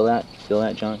 Do you feel that? Feel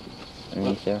that, John?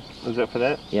 Underneath there? Was that for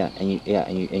that? Yeah, and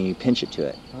you pinch it to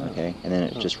it, okay, and then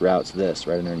it just routes this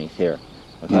right underneath here,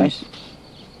 okay. Nice.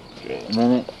 Okay. And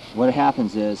then what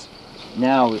happens is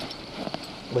now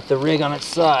with the rig on its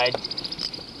side,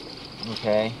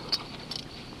 okay,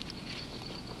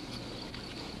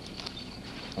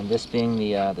 and this being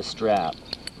the strap,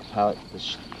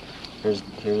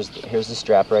 here's the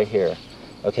strap right here,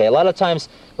 okay. A lot of times,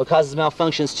 what causes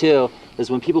malfunctions too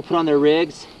is when people put on their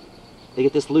rigs, they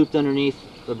get this looped underneath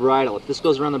the bridle. If this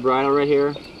goes around the bridle right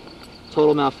here,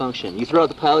 total malfunction. You throw out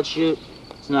the pilot chute,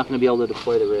 it's not going to be able to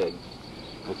deploy the rig.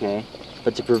 Okay?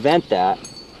 But to prevent that,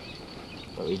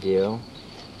 what we do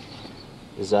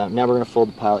is now we're going to fold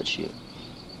the pilot chute.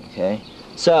 Okay?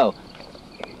 So,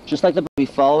 just like we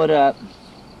follow it up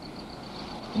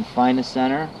and find the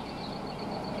center.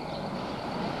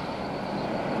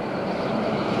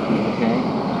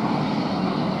 Okay?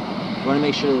 You want to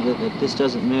make sure that this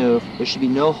doesn't move. There should be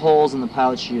no holes in the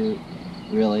pilot chute,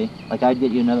 really. Like I'd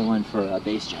get you another one for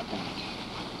base jumping.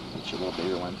 Get you a little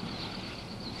bigger one.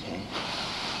 Okay.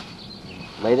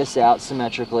 Lay this out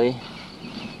symmetrically.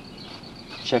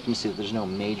 Check and see that there's no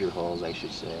major holes, I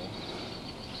should say.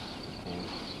 Okay.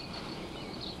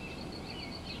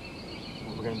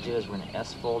 What we're going to do is we're going to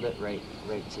S-fold it right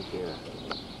to here.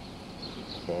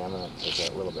 Okay, I'm going to take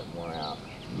that a little bit more out.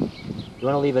 You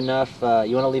want to leave enough,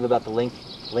 you want to leave about the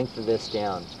length of this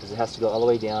down, because it has to go all the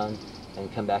way down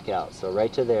and come back out. So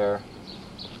right to there,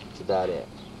 that's about it.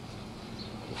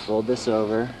 You fold this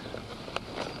over.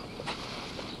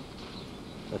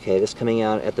 Okay, this coming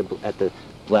out at the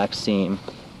black seam.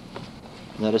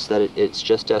 Notice that it's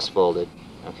just S-folded.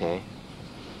 Okay.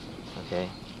 Okay.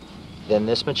 Then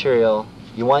this material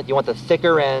You want the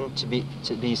thicker end to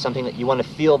be something that you want to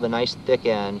feel the nice thick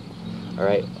end. All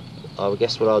right. I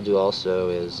guess what I'll do also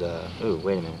is ooh,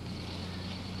 wait a minute.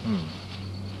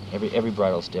 Every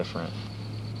bridle's different.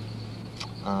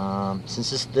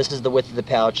 Since this is the width of the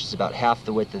pouch, it's about half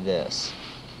the width of this.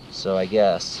 So I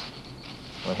guess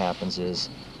what happens is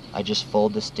I just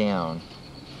fold this down.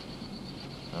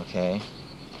 Okay.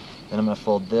 Then I'm going to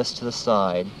fold this to the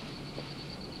side.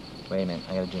 Wait a minute,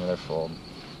 I got to do another fold.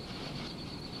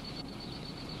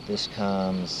 This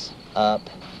comes up.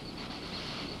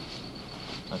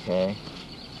 Okay.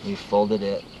 We folded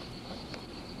it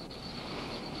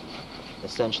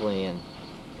essentially in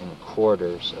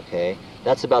quarters. Okay.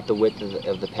 That's about the width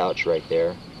of the pouch right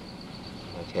there.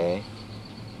 Okay.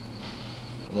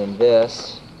 And then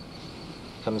this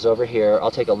comes over here.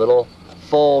 I'll take a little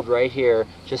fold right here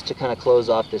just to kind of close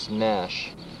off this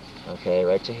mesh. Okay,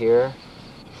 right to here.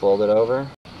 Fold it over.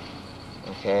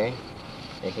 Okay,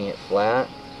 making it flat.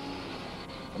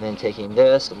 And then taking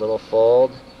this, a little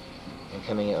fold, and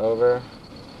coming it over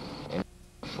and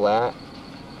flat.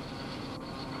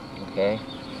 Okay.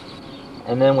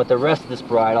 And then with the rest of this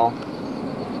bridle,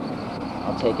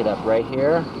 I'll take it up right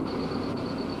here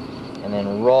and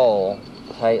then roll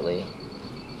tightly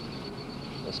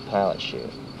this pilot chute.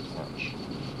 Ouch.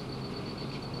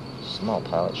 Small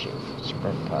pilot chute,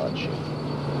 sprint pilot chute.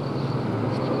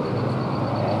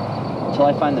 Okay. Until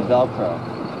I find the Velcro.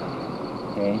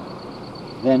 Okay.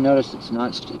 Then notice it's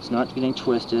not getting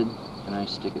twisted, and I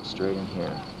stick it straight in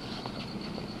here.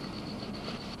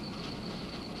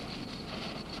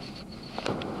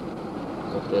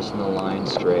 Put this in the line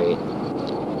straight.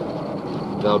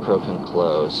 Velcro can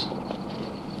close.